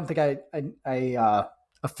again, I don't think I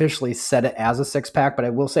officially said it as a 6-pack, but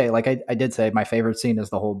I will say, like I did say, my favorite scene is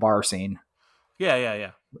the whole bar scene.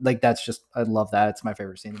 Yeah. Like that's just, I love that. It's my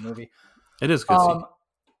favorite scene in the movie. It is a good scene.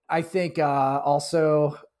 I think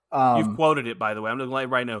also you've quoted it, by the way. I'm going to let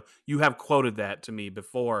right now. You have quoted that to me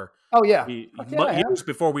before. Oh yeah, years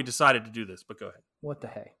before we decided to do this. But go ahead. What the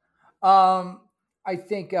hey? I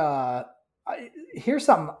think here's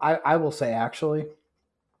something I will say actually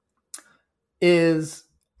is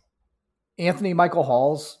Anthony Michael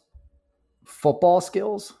Hall's football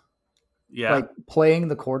skills, like playing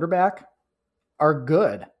the quarterback, are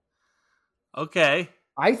good. Okay.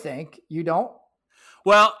 I think you don't.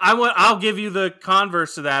 Well, I'll give you the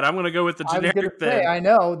converse to that. I'm going to go with the generic thing. I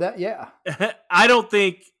know that. Yeah. I don't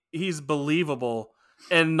think he's believable,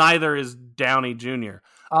 and neither is Downey Jr.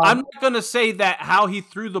 I'm not going to say that how he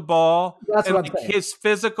threw the ball. That's and what I'm saying. His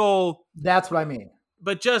physical. That's what I mean.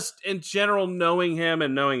 But just in general, knowing him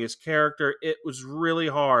and knowing his character, it was really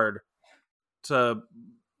hard to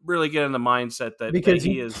really get in the mindset that because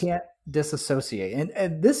he you can't disassociate.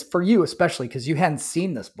 And this for you, especially because you hadn't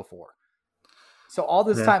seen this before. So all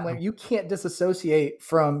this time later, you can't disassociate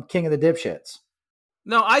from King of the Dipshits.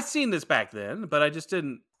 No, I'd seen this back then, but I just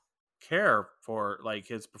didn't care for like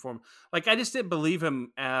his performance. Like I just didn't believe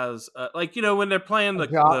him as like, you know, when they're playing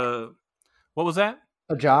the what was that?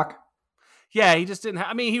 A jock. Yeah, he just didn't.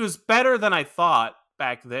 I mean, he was better than I thought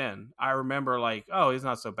back then. I remember like, oh, he's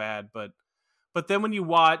not so bad, but then when you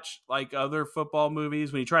watch like other football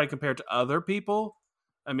movies, when you try to compare it to other people,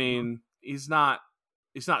 I mean, he's not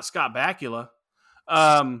Scott Bakula.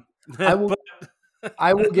 I will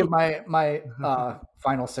give my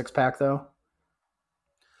final 6-pack though.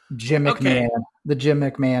 Jim McMahon, the Jim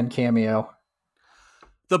McMahon cameo.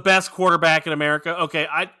 The best quarterback in America. Okay,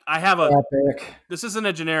 I have epic. This isn't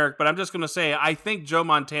a generic, but I'm just going to say I think Joe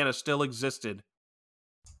Montana still existed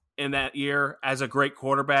in that year as a great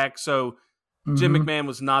quarterback. So Jim McMahon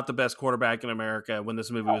was not the best quarterback in America when this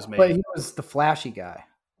movie was made. But he was the flashy guy.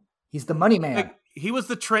 He's the money man. Like, he was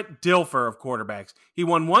the Trent Dilfer of quarterbacks. He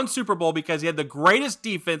won one Super Bowl because he had the greatest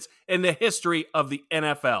defense in the history of the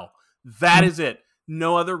NFL. That is it.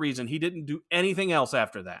 No other reason. He didn't do anything else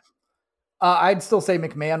after that. I'd still say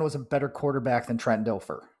McMahon was a better quarterback than Trent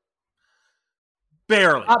Dilfer.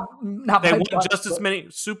 Barely. Not they won just as many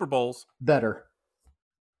Super Bowls. Better.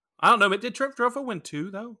 I don't know, but did Trent Dilfer win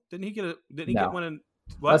 2 though? Didn't he get one in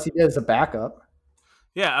what? Unless he did as a backup.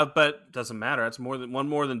 Yeah, but doesn't matter. That's more than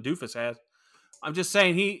Doofus has. I'm just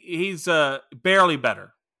saying he's barely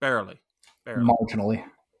better. Barely. Marginally.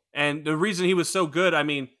 And the reason he was so good, I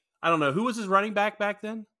mean, I don't know. Who was his running back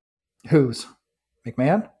then? Who's?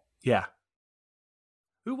 McMahon? Yeah.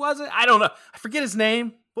 Who was it? I don't know. I forget his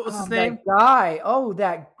name. What was his name? That guy. Oh,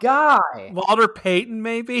 that guy. Walter Payton,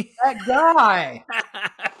 maybe? That guy.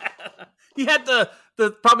 He had the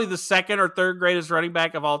probably the second or third greatest running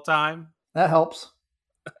back of all time. That helps.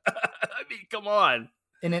 I mean, come on.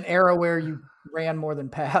 In an era where you ran more than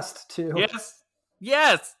passed, too.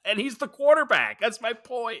 Yes. And he's the quarterback. That's my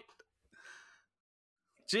point.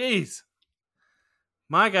 Jeez.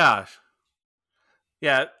 My gosh.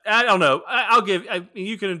 Yeah, I don't know.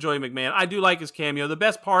 You can enjoy McMahon. I do like his cameo. The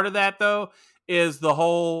best part of that, though, is the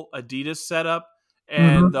whole Adidas setup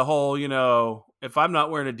and the whole, you know, if I'm not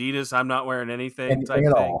wearing Adidas, I'm not wearing anything type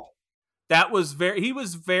at thing. All. That was he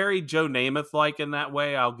was very Joe Namath-like in that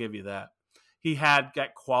way. I'll give you that. He had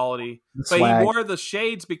that quality. But he wore the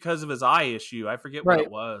shades because of his eye issue. I forget what it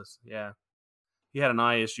was. Yeah. He had an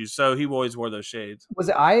eye issue, so he always wore those shades. Was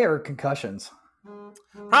it eye or concussions?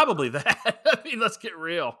 Probably that. I mean, let's get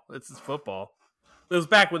real. This is football. It was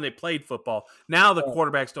back when they played football. Now the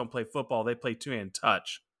quarterbacks don't play football. They play two-hand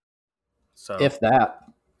touch. So If that.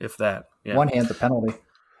 Yeah. One hand's a penalty.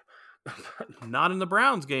 Not in the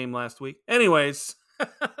Browns game last week. Anyways,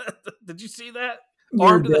 did you see that?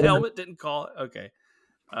 Arm to the helmet, didn't call it. Okay.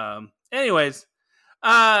 Anyways,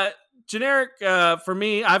 generic for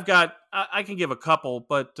me, I've got. I can give a couple,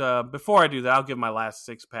 but before I do that, I'll give my last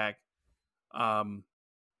 6-pack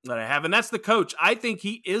that I have, and that's the coach. I think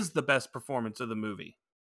he is the best performance of the movie.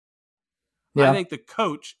 Yeah. I think the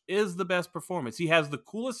coach is the best performance. He has the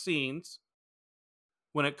coolest scenes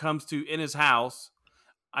when it comes to in his house.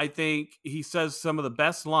 I think he says some of the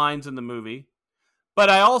best lines in the movie. But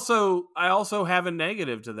I also have a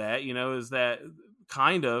negative to that,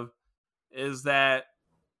 is that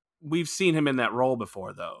we've seen him in that role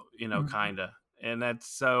before, though, kind of. And that's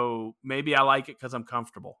so maybe I like it because I'm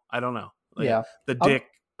comfortable. I don't know. The dick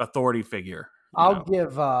authority figure. I'll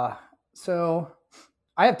give, so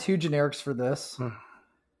I have 2 generics for this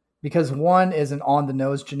because one is an on the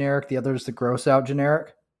nose generic. The other is the gross out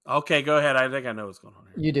generic. Okay, go ahead. I think I know what's going on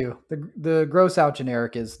here. You do. The gross out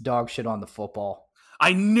generic is dog shit on the football.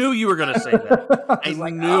 I knew you were going to say that. I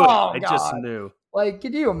knew it. I just knew. Like,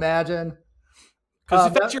 could you imagine? Because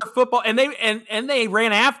if that's your football, and they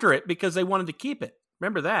ran after it because they wanted to keep it.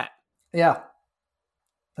 Remember that? Yeah,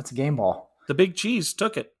 that's a game ball. The Big Cheese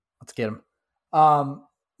took it. Let's get him.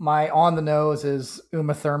 My on the nose is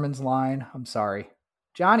Uma Thurman's line. I'm sorry,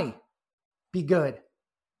 Johnny, be good.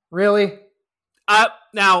 Really?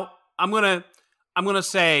 Now I'm gonna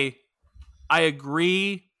say I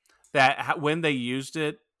agree that when they used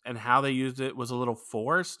it and how they used it was a little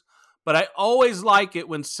forced, but I always like it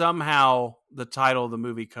when somehow the title of the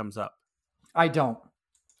movie comes up. I don't.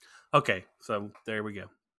 Okay, so there we go.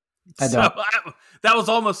 That was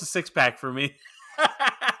almost a 6-pack for me.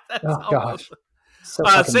 Gosh. So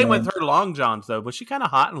same with her Long Johns, though. Was she kind of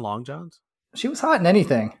hot in Long Johns? She was hot in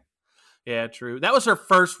anything. Yeah, true. That was her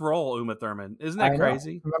first role, Uma Thurman. Isn't that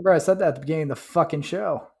crazy? Remember I said that at the beginning of the fucking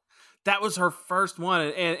show. That was her first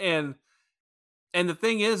one. And the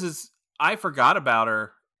thing is I forgot about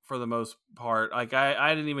her for the most part. Like,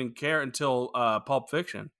 I didn't even care until Pulp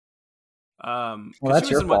Fiction. Well, that's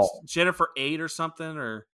she was your fault. Jennifer 8 or something,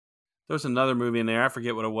 or there was another movie in there. I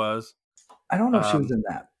forget what it was. I don't know if she was in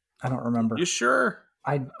that. I don't remember. You sure?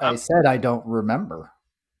 I said I don't remember.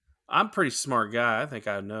 I'm a pretty smart guy. I think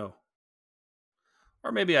I know.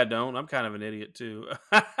 Or maybe I don't. I'm kind of an idiot too.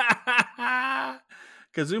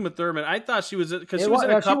 Because Uma Thurman, I thought she was because she was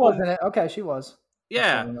in a couple. She was in it. Okay, she was.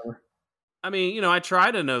 Yeah. I mean, I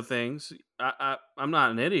try to know things. I'm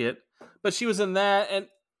not an idiot, but she was in that,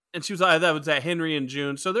 and she was that was that Henry and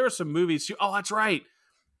June. So there were some movies. That's right.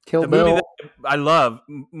 Kill the Bill. Movie that I love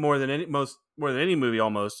more than any movie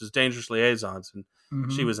almost is Dangerous Liaisons,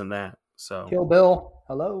 and she was in that. So Kill Bill.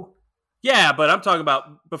 Hello. Yeah, but I'm talking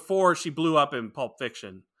about before she blew up in Pulp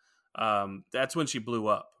Fiction. That's when she blew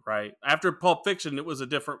up, right? After Pulp Fiction, it was a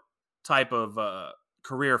different type of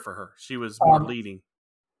career for her. She was more leading.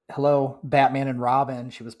 Hello, Batman and Robin.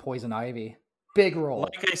 She was Poison Ivy. Big role.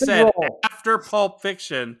 Like I said, after Pulp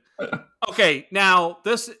Fiction. Okay, now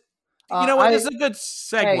this, this is a good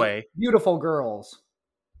segue. Hey, Beautiful Girls.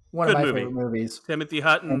 One of my favorite movies. Timothy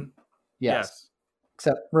Hutton. Yes.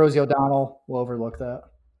 Except Rosie O'Donnell will overlook that.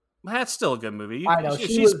 That's still a good movie. I know.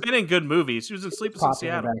 She's been in good movies. She was in Sleepless in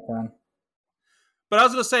Seattle. Back then. But I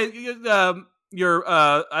was going to say,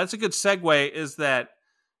 that's a good segue, is that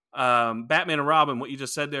Batman and Robin, what you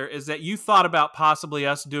just said there, is that you thought about possibly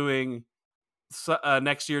us doing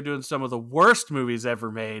next year doing some of the worst movies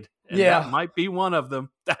ever made. And that might be one of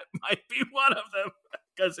them.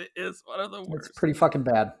 Because it is one of the worst. It's pretty fucking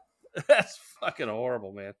bad. That's fucking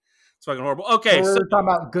horrible, man. It's fucking horrible. Okay, so we're talking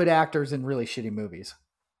about good actors in really shitty movies.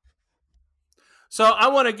 So I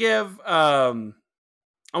want to give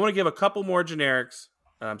a couple more generics.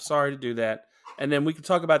 I'm sorry to do that, and then we can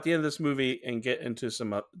talk about the end of this movie and get into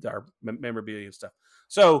some of our memorabilia and stuff.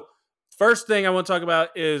 So first thing I want to talk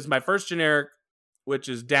about is my first generic, which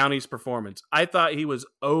is Downey's performance. I thought he was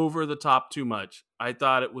over the top too much. I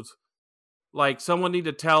thought it was like someone need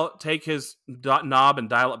to take his knob and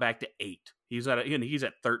dial it back to 8. He's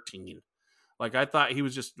at 13. Like, I thought he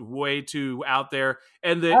was just way too out there,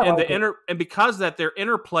 and because that their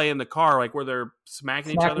interplay in the car, like where they're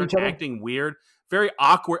smacking each other and acting weird, very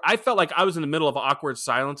awkward. I felt like I was in the middle of awkward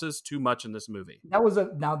silences too much in this movie. That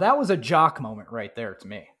was a jock moment right there to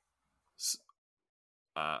me.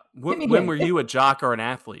 When were you a jock or an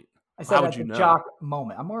athlete? I said that's a jock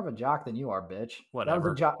moment. I'm more of a jock than you are, bitch.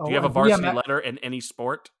 Whatever. Do you have a varsity letter in any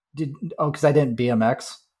sport? Because I didn't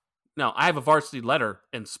BMX. No, I have a varsity letter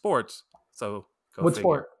in sports. So what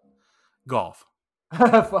sport? Golf.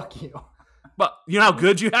 Fuck you. But you know how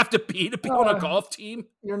good you have to be on a golf team?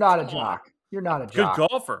 You're not a jock. You're not a jock. Good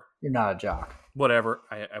golfer. You're not a jock. Whatever.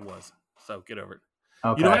 I was. So get over it.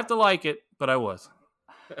 Okay. You don't have to like it, but I was.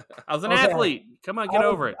 I was an athlete. Come on, get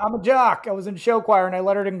over it. I'm a jock. I was in show choir and I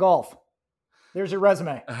lettered in golf. There's your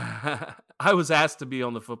resume. I was asked to be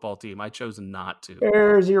on the football team. I chose not to.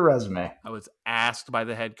 There's your resume. I was asked by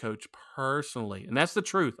the head coach personally. And that's the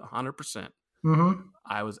truth, 100%. Mm-hmm.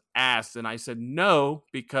 I was asked, and I said no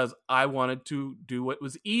because I wanted to do what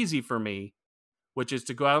was easy for me, which is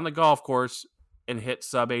to go out on the golf course and hit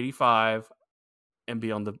sub 85 and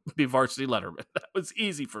be varsity letterman. That was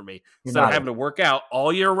easy for me instead of having to work out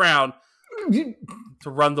all year round to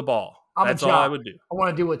run the ball. That's all I would do. I want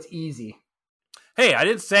to do what's easy. Hey, I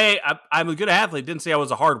didn't say I'm a good athlete. Didn't say I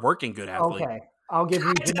was a hard-working good athlete. Okay, I'll give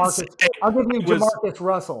you Jamarcus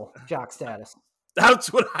Russell jock status.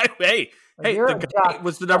 That's what Hey, You're the guy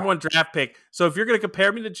was the number 1 draft pick. So if you're going to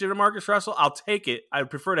compare me to Jamarcus Russell, I'll take it. I'd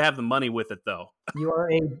prefer to have the money with it, though. You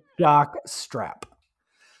are a jock strap.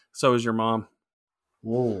 So is your mom.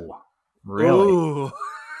 Whoa, really? Ooh.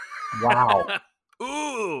 Wow.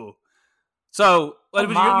 Ooh. So you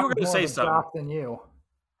were going to say something. Jock than you.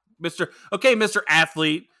 Mr.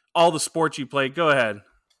 Athlete, all the sports you played. Go ahead.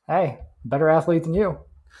 Hey, better athlete than you.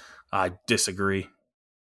 I disagree.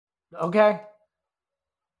 Okay.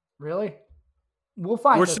 Really? We'll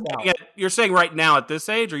find this out. You're saying right now at this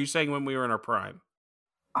age, or are you saying when we were in our prime?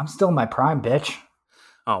 I'm still in my prime, bitch.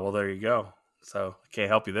 Oh, well, there you go. So I can't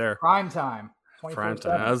help you there. Prime time. Prime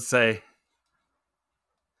time. I would say.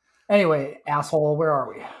 Anyway, asshole, where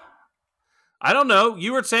are we? I don't know.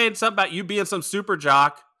 You were saying something about you being some super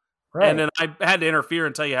jock. Right. And then I had to interfere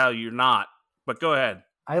and tell you how you're not. But go ahead.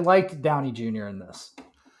 I liked Downey Jr. in this.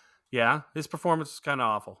 Yeah, his performance is kind of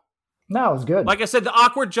awful. No, it was good. Like I said, the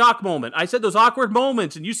awkward jock moment. I said those awkward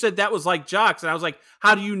moments, and you said that was like jocks. And I was like,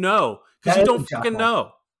 how do you know? Because you don't fucking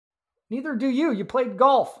know. Neither do you. You played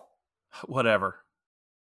golf. Whatever.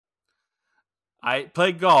 I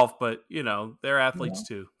played golf, but, they're athletes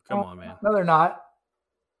too. Come on, man. No, they're not.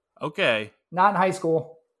 Okay. Not in high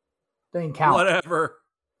school. Didn't count. Whatever.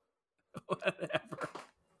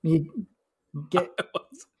 You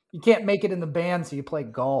can't make it in the band, so you play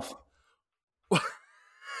golf.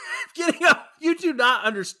 Getting up, you do not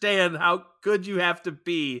understand how good you have to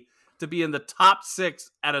be in the top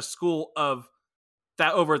 6 at a school of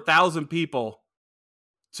that over 1,000 people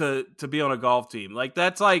to be on a golf team. Like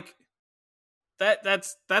that's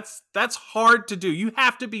hard to do. You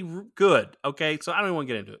have to be good. Okay, so I don't even want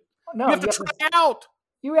to get into it. No, you have to try out.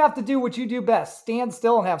 You have to do what you do best: stand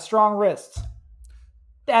still and have strong wrists.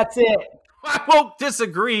 That's it. I won't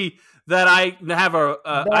disagree that I have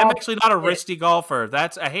I'm actually not a wristy golfer.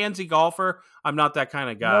 That's a handsy golfer. I'm not that kind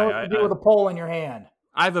of guy. No, you do with a pole in your hand.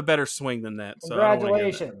 I have a better swing than that. So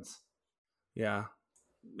congratulations. Yeah.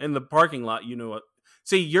 In the parking lot, you know what?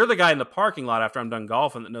 See, you're the guy in the parking lot after I'm done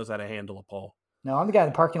golfing that knows how to handle a pole. No, I'm the guy in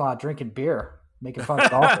the parking lot drinking beer, making fun of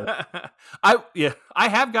golfers. I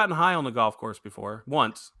have gotten high on the golf course before,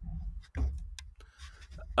 once.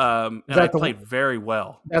 And I played very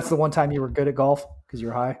well. That's the one time you were good at golf because you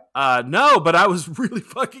were high? No, but I was really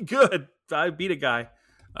fucking good. I beat a guy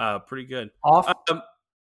pretty good. Off?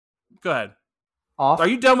 Go ahead. Off? Are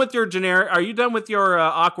you done with your generic? Are you done with your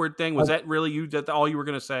awkward thing? Was that really all you were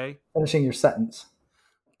going to say? Finishing your sentence.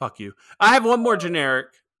 Fuck you. I have one more generic.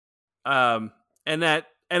 And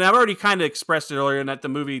I've already kind of expressed it earlier, and that the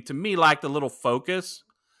movie to me lacked a little focus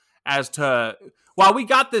as to while we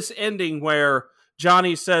got this ending where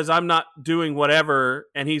Johnny says I'm not doing whatever,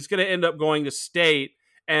 and he's going to end up going to state,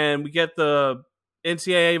 and we get the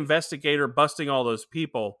NCAA investigator busting all those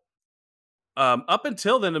people. Up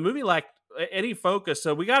until then, the movie lacked any focus,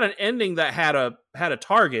 so we got an ending that had a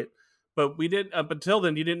target, but we didn't. Up until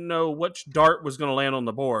then, you didn't know which dart was going to land on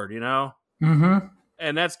the board, Mm-hmm.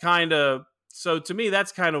 And that's kind of so to me.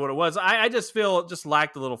 That's kind of what it was. I just feel it just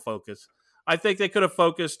lacked a little focus. I think they could have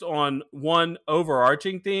focused on one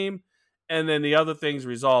overarching theme, and then the other things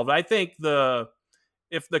resolved. I think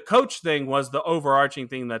if the coach thing was the overarching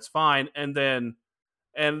thing, that's fine, and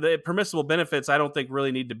the permissible benefits, I don't think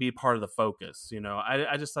really need to be part of the focus.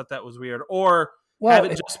 I just thought that was weird, or have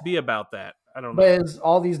it just be about that. I don't know. But it's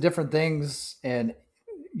all these different things, and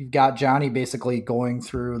you've got Johnny basically going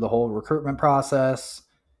through the whole recruitment process,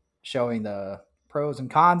 showing the pros and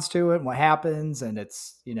cons to it, and what happens, and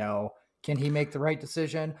it's, can he make the right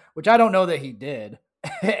decision? Which I don't know that he did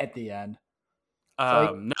at the end.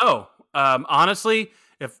 No. Honestly,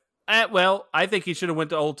 I think he should have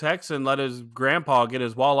went to Old Tex and let his grandpa get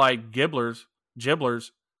his walleye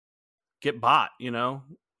gibblers get bought,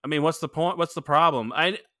 I mean, what's the point? What's the problem?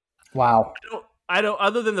 Wow. I don't,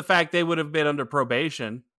 other than the fact they would have been under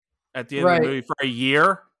probation at the end of the movie for a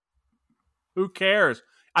year. Who cares?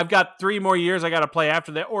 I've got 3 more years I got to play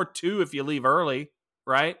after that, or 2 if you leave early,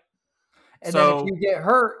 right? And then if you get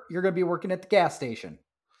hurt, you're going to be working at the gas station.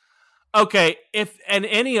 Okay, if in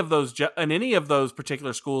any of those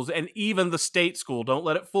particular schools, and even the state school, don't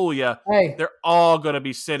let it fool you. Hey, they're all going to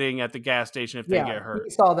be sitting at the gas station if they get hurt. He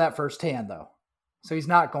saw that firsthand, though, so he's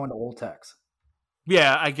not going to Old Tex.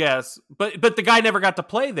 Yeah, I guess. But the guy never got to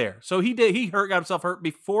play there. So he got himself hurt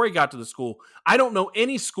before he got to the school. I don't know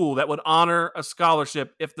any school that would honor a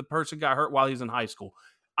scholarship if the person got hurt while he's in high school.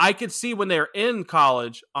 I could see when they're in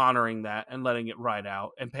college honoring that and letting it ride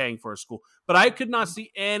out and paying for a school. But I could not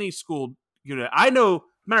see any school,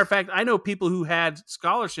 matter of fact, I know people who had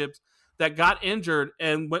scholarships that got injured,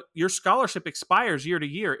 and your scholarship expires year to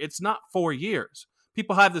year. It's not 4 years.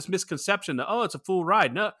 People have this misconception that, it's a full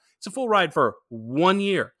ride. No, it's a full ride for 1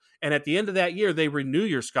 year. And at the end of that year, they renew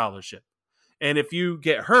your scholarship. And if you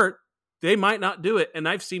get hurt, they might not do it. And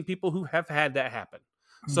I've seen people who have had that happen.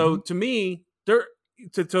 Mm-hmm. So to me,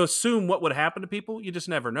 to assume what would happen to people, you just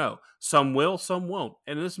never know. Some will, some won't.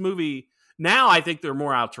 And in this movie, now I think they're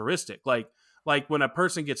more altruistic. Like when a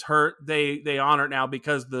person gets hurt, they honor it now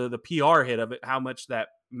because the PR hit of it, how much that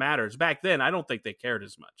matters. Back then, I don't think they cared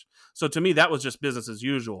as much. So to me, that was just business as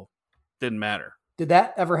usual. Didn't matter. Did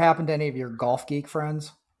that ever happen to any of your golf geek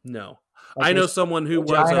friends? No. I know someone who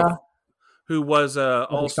was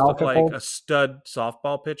also like a stud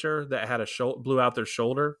softball pitcher that had blew out their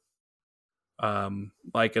shoulder,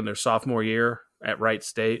 like in their sophomore year at Wright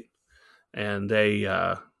State, and they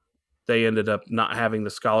ended up not having the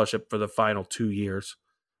scholarship for the final 2 years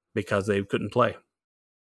because they couldn't play.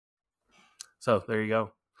 So there you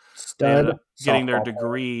go. Stud getting their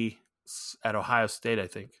degree at Ohio State, I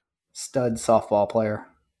think. Stud softball player.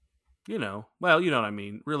 You know what I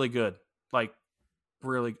mean. Really good. Like,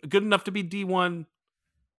 really good enough to be D1,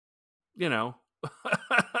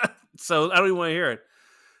 So I don't even want to hear it.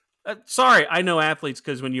 Sorry, I know athletes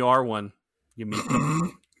because when you are one, you meet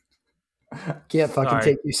them. Can't fucking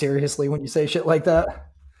take you seriously when you say shit like that.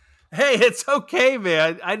 Hey, it's okay,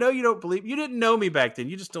 man. I know you don't believe. You didn't know me back then.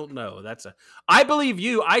 You just don't know. I believe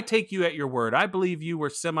you. I take you at your word. I believe you were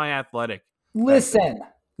semi-athletic. Listen,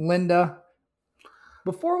 Linda.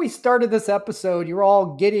 Before we started this episode, you were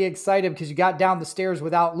all giddy excited because you got down the stairs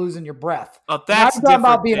without losing your breath. Oh, that's different.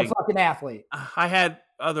 About being a fucking athlete. I had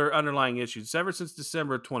other underlying issues ever since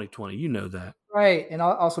December of 2020. You know that, right? And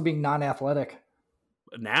also being non-athletic.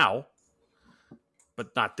 Now,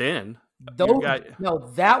 but not then.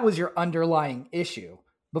 No, that was your underlying issue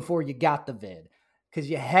before you got the vid, because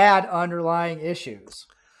you had underlying issues.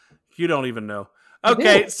 You don't even know.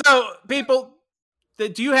 Okay, so people,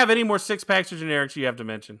 do you have any more six packs or generics you have to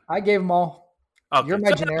mention? I gave them all. Okay. You're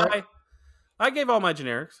my generic. I gave all my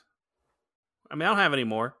generics. I mean, I don't have any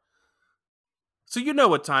more. So you know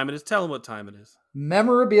what time it is. Tell them what time it is.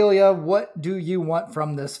 Memorabilia. What do you want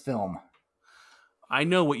from this film? I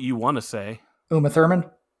know what you want to say. Uma Thurman.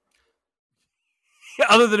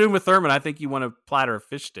 Other than Uma Thurman, I think you want a platter of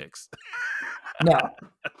fish sticks. No.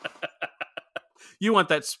 You want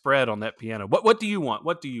that spread on that piano. What do you want?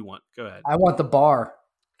 What do you want? Go ahead. I want the bar.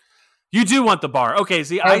 You do want the bar. Okay,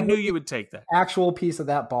 see, I knew you would take that. Actual piece of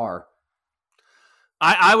that bar.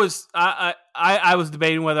 I was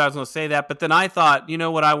debating whether I was going to say that, but then I thought, you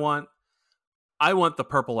know what I want? I want the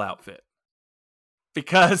purple outfit.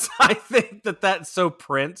 Because I think that's so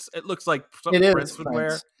Prince. It looks like something Prince would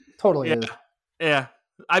wear. Totally is. Yeah.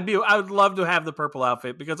 I would love to have the purple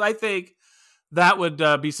outfit because I think that would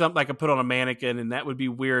be something I could put on a mannequin, and that would be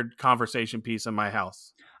weird conversation piece in my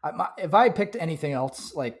house. If I picked anything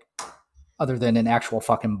else, like other than an actual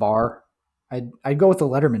fucking bar, I'd go with the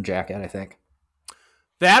Letterman jacket, I think.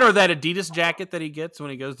 That or that Adidas jacket that he gets when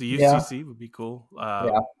he goes to UCC would be cool.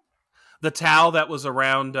 The towel that was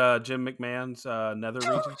around Jim McMahon's nether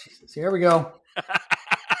region. Jesus, here we go.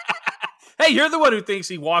 Hey, you're the one who thinks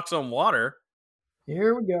he walks on water.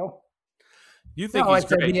 Here we go. You think he's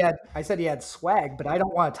great. I said he had swag, but I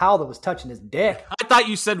don't want a towel that was touching his dick. I thought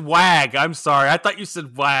you said wag. I'm sorry. I thought you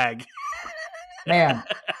said wag. Man.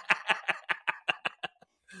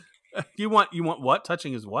 You want what?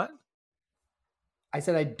 Touching his what? I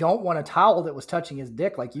said I don't want a towel that was touching his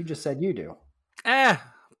dick like you just said you do. I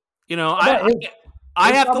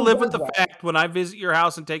have to live with the fact when I visit your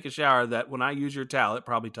house and take a shower that when I use your towel, it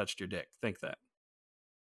probably touched your dick. Think that.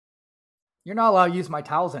 You're not allowed to use my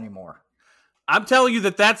towels anymore. I'm telling you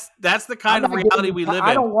that's the kind of reality we live in.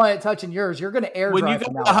 I don't want it touching yours. You're going to air dry. When you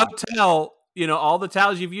go to a hotel, all the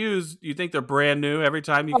towels you've used, you think they're brand new every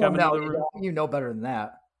time you come into the room. You know better than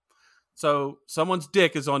that. So someone's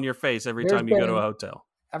dick is on your face every time you go to a hotel.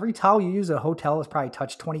 Every towel you use at a hotel has probably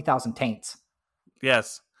touched 20,000 taints.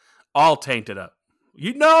 Yes. All tainted up.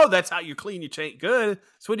 That's how you clean your taint good.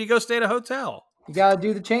 So when you go stay at a hotel. You got to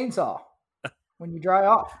do the chainsaw when you dry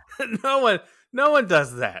off. No one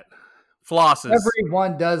does that. Flosses.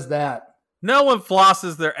 Everyone does that. No one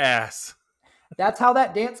flosses their ass. That's how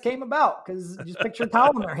that dance came about, because just picture a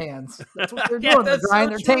towel in their hands. That's what they're doing. They're drying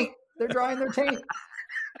their taint. They're drying their taint.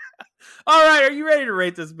 All right, are you ready to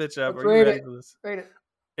rate this bitch up? Let's Are you rate ready it. for this? Rate it.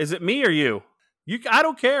 Is it me or you? I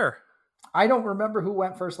don't care. I don't remember who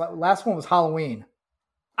went first. Last one was Halloween.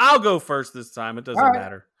 I'll go first this time. It doesn't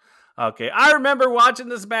matter. Okay. I remember watching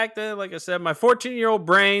this back then. Like I said, my 14-year-old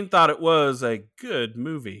brain thought it was a good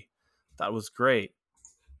movie. Thought it was great.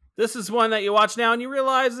 This is one that you watch now and you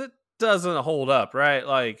realize it doesn't hold up, right?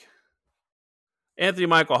 Like, Anthony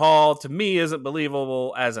Michael Hall, to me, isn't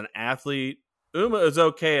believable as an athlete. Uma is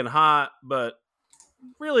okay and hot, but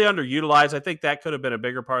really underutilized. I think that could have been a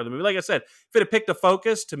bigger part of the movie. Like I said, if it had picked a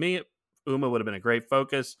focus, to me, Uma would have been a great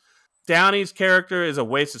focus. Downey's character is a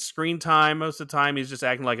waste of screen time. Most of the time, he's just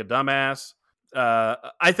acting like a dumbass.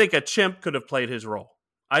 I think a chimp could have played his role.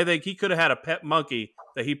 I think he could have had a pet monkey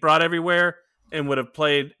that he brought everywhere and would have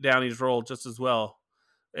played Downey's role just as well,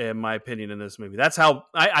 in my opinion, in this movie. That's how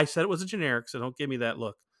I said it was a generic, so don't give me that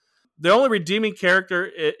look. The only redeeming character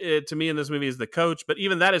to me in this movie is the coach, but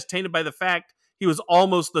even that is tainted by the fact he was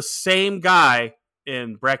almost the same guy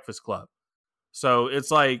in Breakfast Club. So it's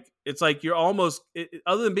like you're almost,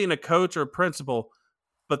 other than being a coach or a principal,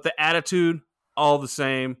 but the attitude, all the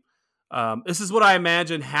same. This is what I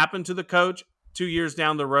imagine happened to the coach 2 years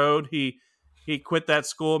down the road. He quit that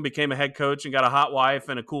school and became a head coach and got a hot wife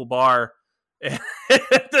and a cool bar.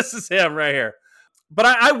 This is him right here. But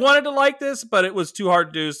I wanted to like this, but it was too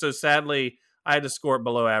hard to do. So sadly, I had to score it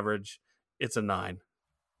below average. It's a 9.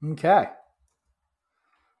 Okay.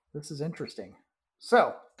 This is interesting.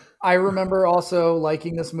 So I remember also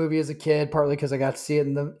liking this movie as a kid, partly because I got to see it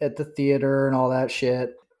at the theater and all that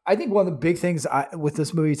shit. I think one of the big things with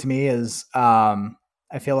this movie to me is I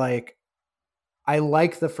feel like I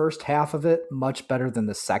like the first half of it much better than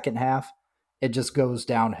the second half. It just goes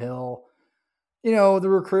downhill. You know, the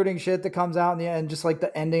recruiting shit that comes out in the end, just like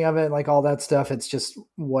the ending of it, like all that stuff, it's just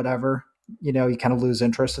whatever. You know, you kind of lose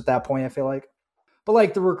interest at that point, I feel like. But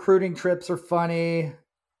like the recruiting trips are funny.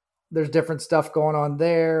 There's different stuff going on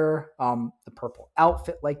there. The purple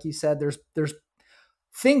outfit, like you said, there's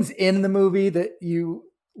things in the movie that you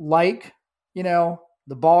like, you know,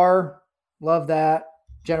 the bar, love that.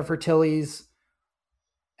 Jennifer Tilly's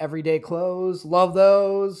everyday clothes, love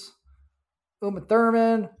those. Uma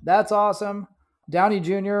Thurman, that's awesome. Downey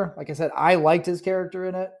Jr., like I said, I liked his character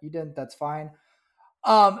in it. You didn't, that's fine.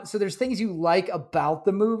 So there's things you like about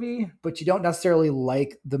the movie, but you don't necessarily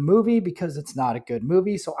like the movie because it's not a good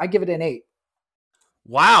movie. So I give it an 8.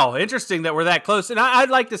 Wow, interesting that we're that close. And I'd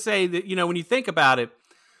like to say that, you know, when you think about it,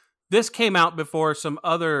 this came out before some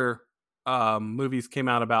other movies came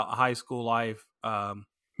out about high school life.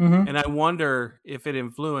 And I wonder if it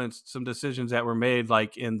influenced some decisions that were made,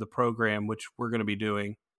 like in the program, which we're going to be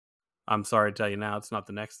doing. I'm sorry to tell you now, it's not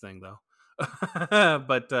the next thing though.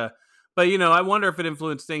 But you know, I wonder if it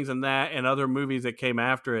influenced things in that and other movies that came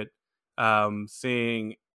after it.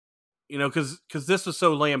 Seeing, you know, because this was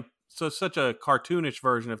such a cartoonish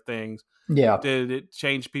version of things. Yeah, did it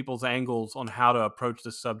change people's angles on how to approach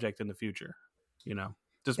this subject in the future? You know,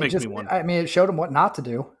 just makes me wonder. I mean, it showed them what not to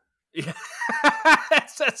do. Yeah,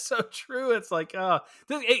 that's so true. It's like,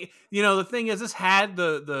 you know, the thing is, this had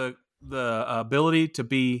the ability to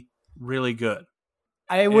be really good.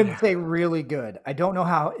 I wouldn't say really good. I don't know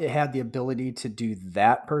how it had the ability to do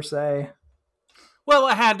that per se. Well,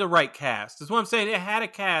 it had the right cast. That's what I'm saying. It had a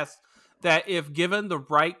cast that, if given the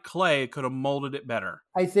right clay, could have molded it better.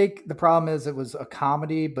 I think the problem is it was a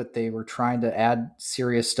comedy, but they were trying to add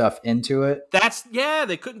serious stuff into it.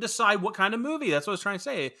 They couldn't decide what kind of movie. That's what I was trying to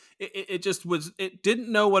say. It just was, it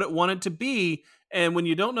didn't know what it wanted to be. And when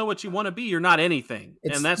you don't know what you want to be, you're not anything.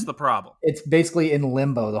 And that's the problem. It's basically in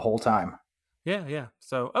limbo the whole time. Yeah.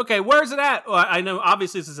 So, okay, where's it at? Well, I know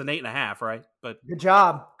obviously this is an 8.5, right? But good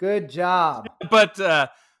job. But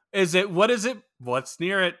what is it? What's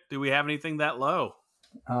near it? Do we have anything that low?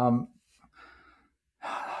 Not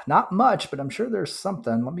much, but I'm sure there's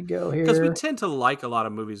something. Let me go here. Because we tend to like a lot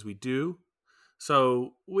of movies we do.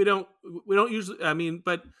 So we don't usually, I mean,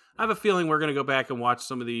 but I have a feeling we're going to go back and watch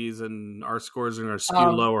some of these and our scores are going to skew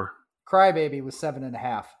lower. Crybaby was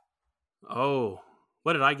 7.5. Oh,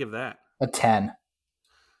 what did I give that? A 10.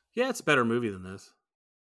 Yeah, it's a better movie than this.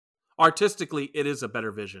 Artistically, it is a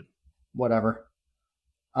better vision. Whatever.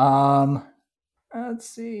 Let's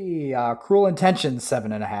see. Cruel Intentions,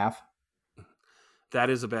 7.5.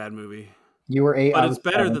 That is a bad movie. You were 8. But it's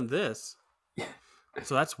better than this.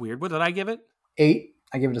 So that's weird. What did I give it? 8.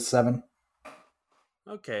 I gave it a 7.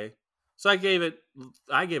 Okay. So I gave it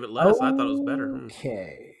less. I thought it was better.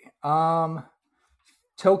 Okay.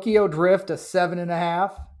 Tokyo Drift, a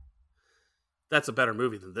 7.5. That's a better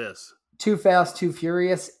movie than this. Too Fast, Too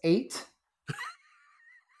Furious, 8.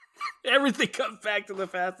 Everything comes back to the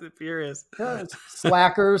Fast and Furious.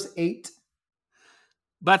 Slackers 8.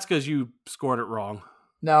 That's because you scored it wrong.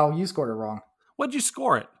 No, you scored it wrong. What'd you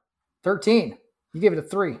score it? 13. You gave it a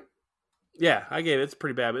 3. Yeah, I gave it. It's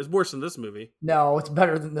pretty bad. It's worse than this movie. No, it's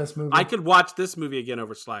better than this movie. I could watch this movie again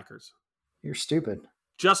over Slackers. You're stupid.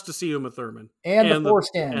 Just to see Uma Thurman. And the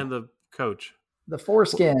foreskin. And the coach. The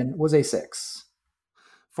foreskin was a 6.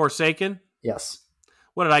 Forsaken? Yes.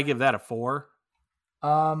 What did I give that, a 4?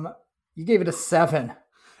 You gave it a 7.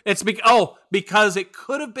 It's because it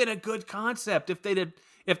could have been a good concept if they'd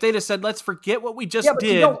have said, let's forget what we just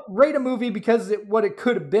did. You don't rate a movie because what it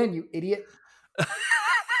could have been, you idiot.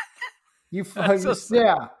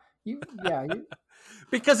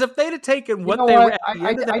 Because if they'd have taken what they were at the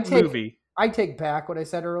end of that movie. I take back what I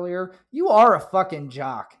said earlier. You are a fucking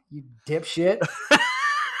jock, you dipshit.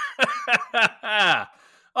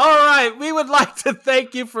 All right. We would like to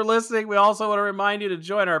thank you for listening. We also want to remind you to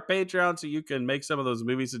join our Patreon so you can make some of those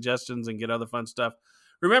movie suggestions and get other fun stuff.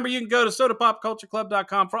 Remember, you can go to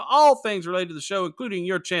sodapopcultureclub.com for all things related to the show, including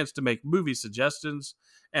your chance to make movie suggestions.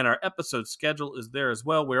 And our episode schedule is there as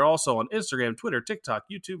well. We're also on Instagram, Twitter, TikTok,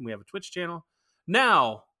 YouTube, and we have a Twitch channel.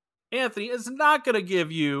 Now, Anthony is not going to give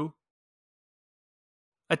you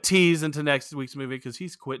a tease into next week's movie because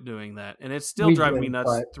he's quit doing that. And it's still driving me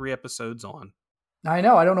nuts 3 episodes on. I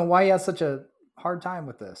know. I don't know why he has such a hard time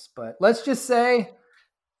with this. But let's just say,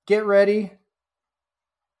 get ready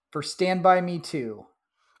for Stand By Me 2.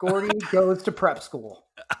 Gordy goes to prep school.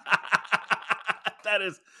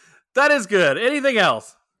 That is good. Anything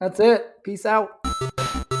else? That's it. Peace out.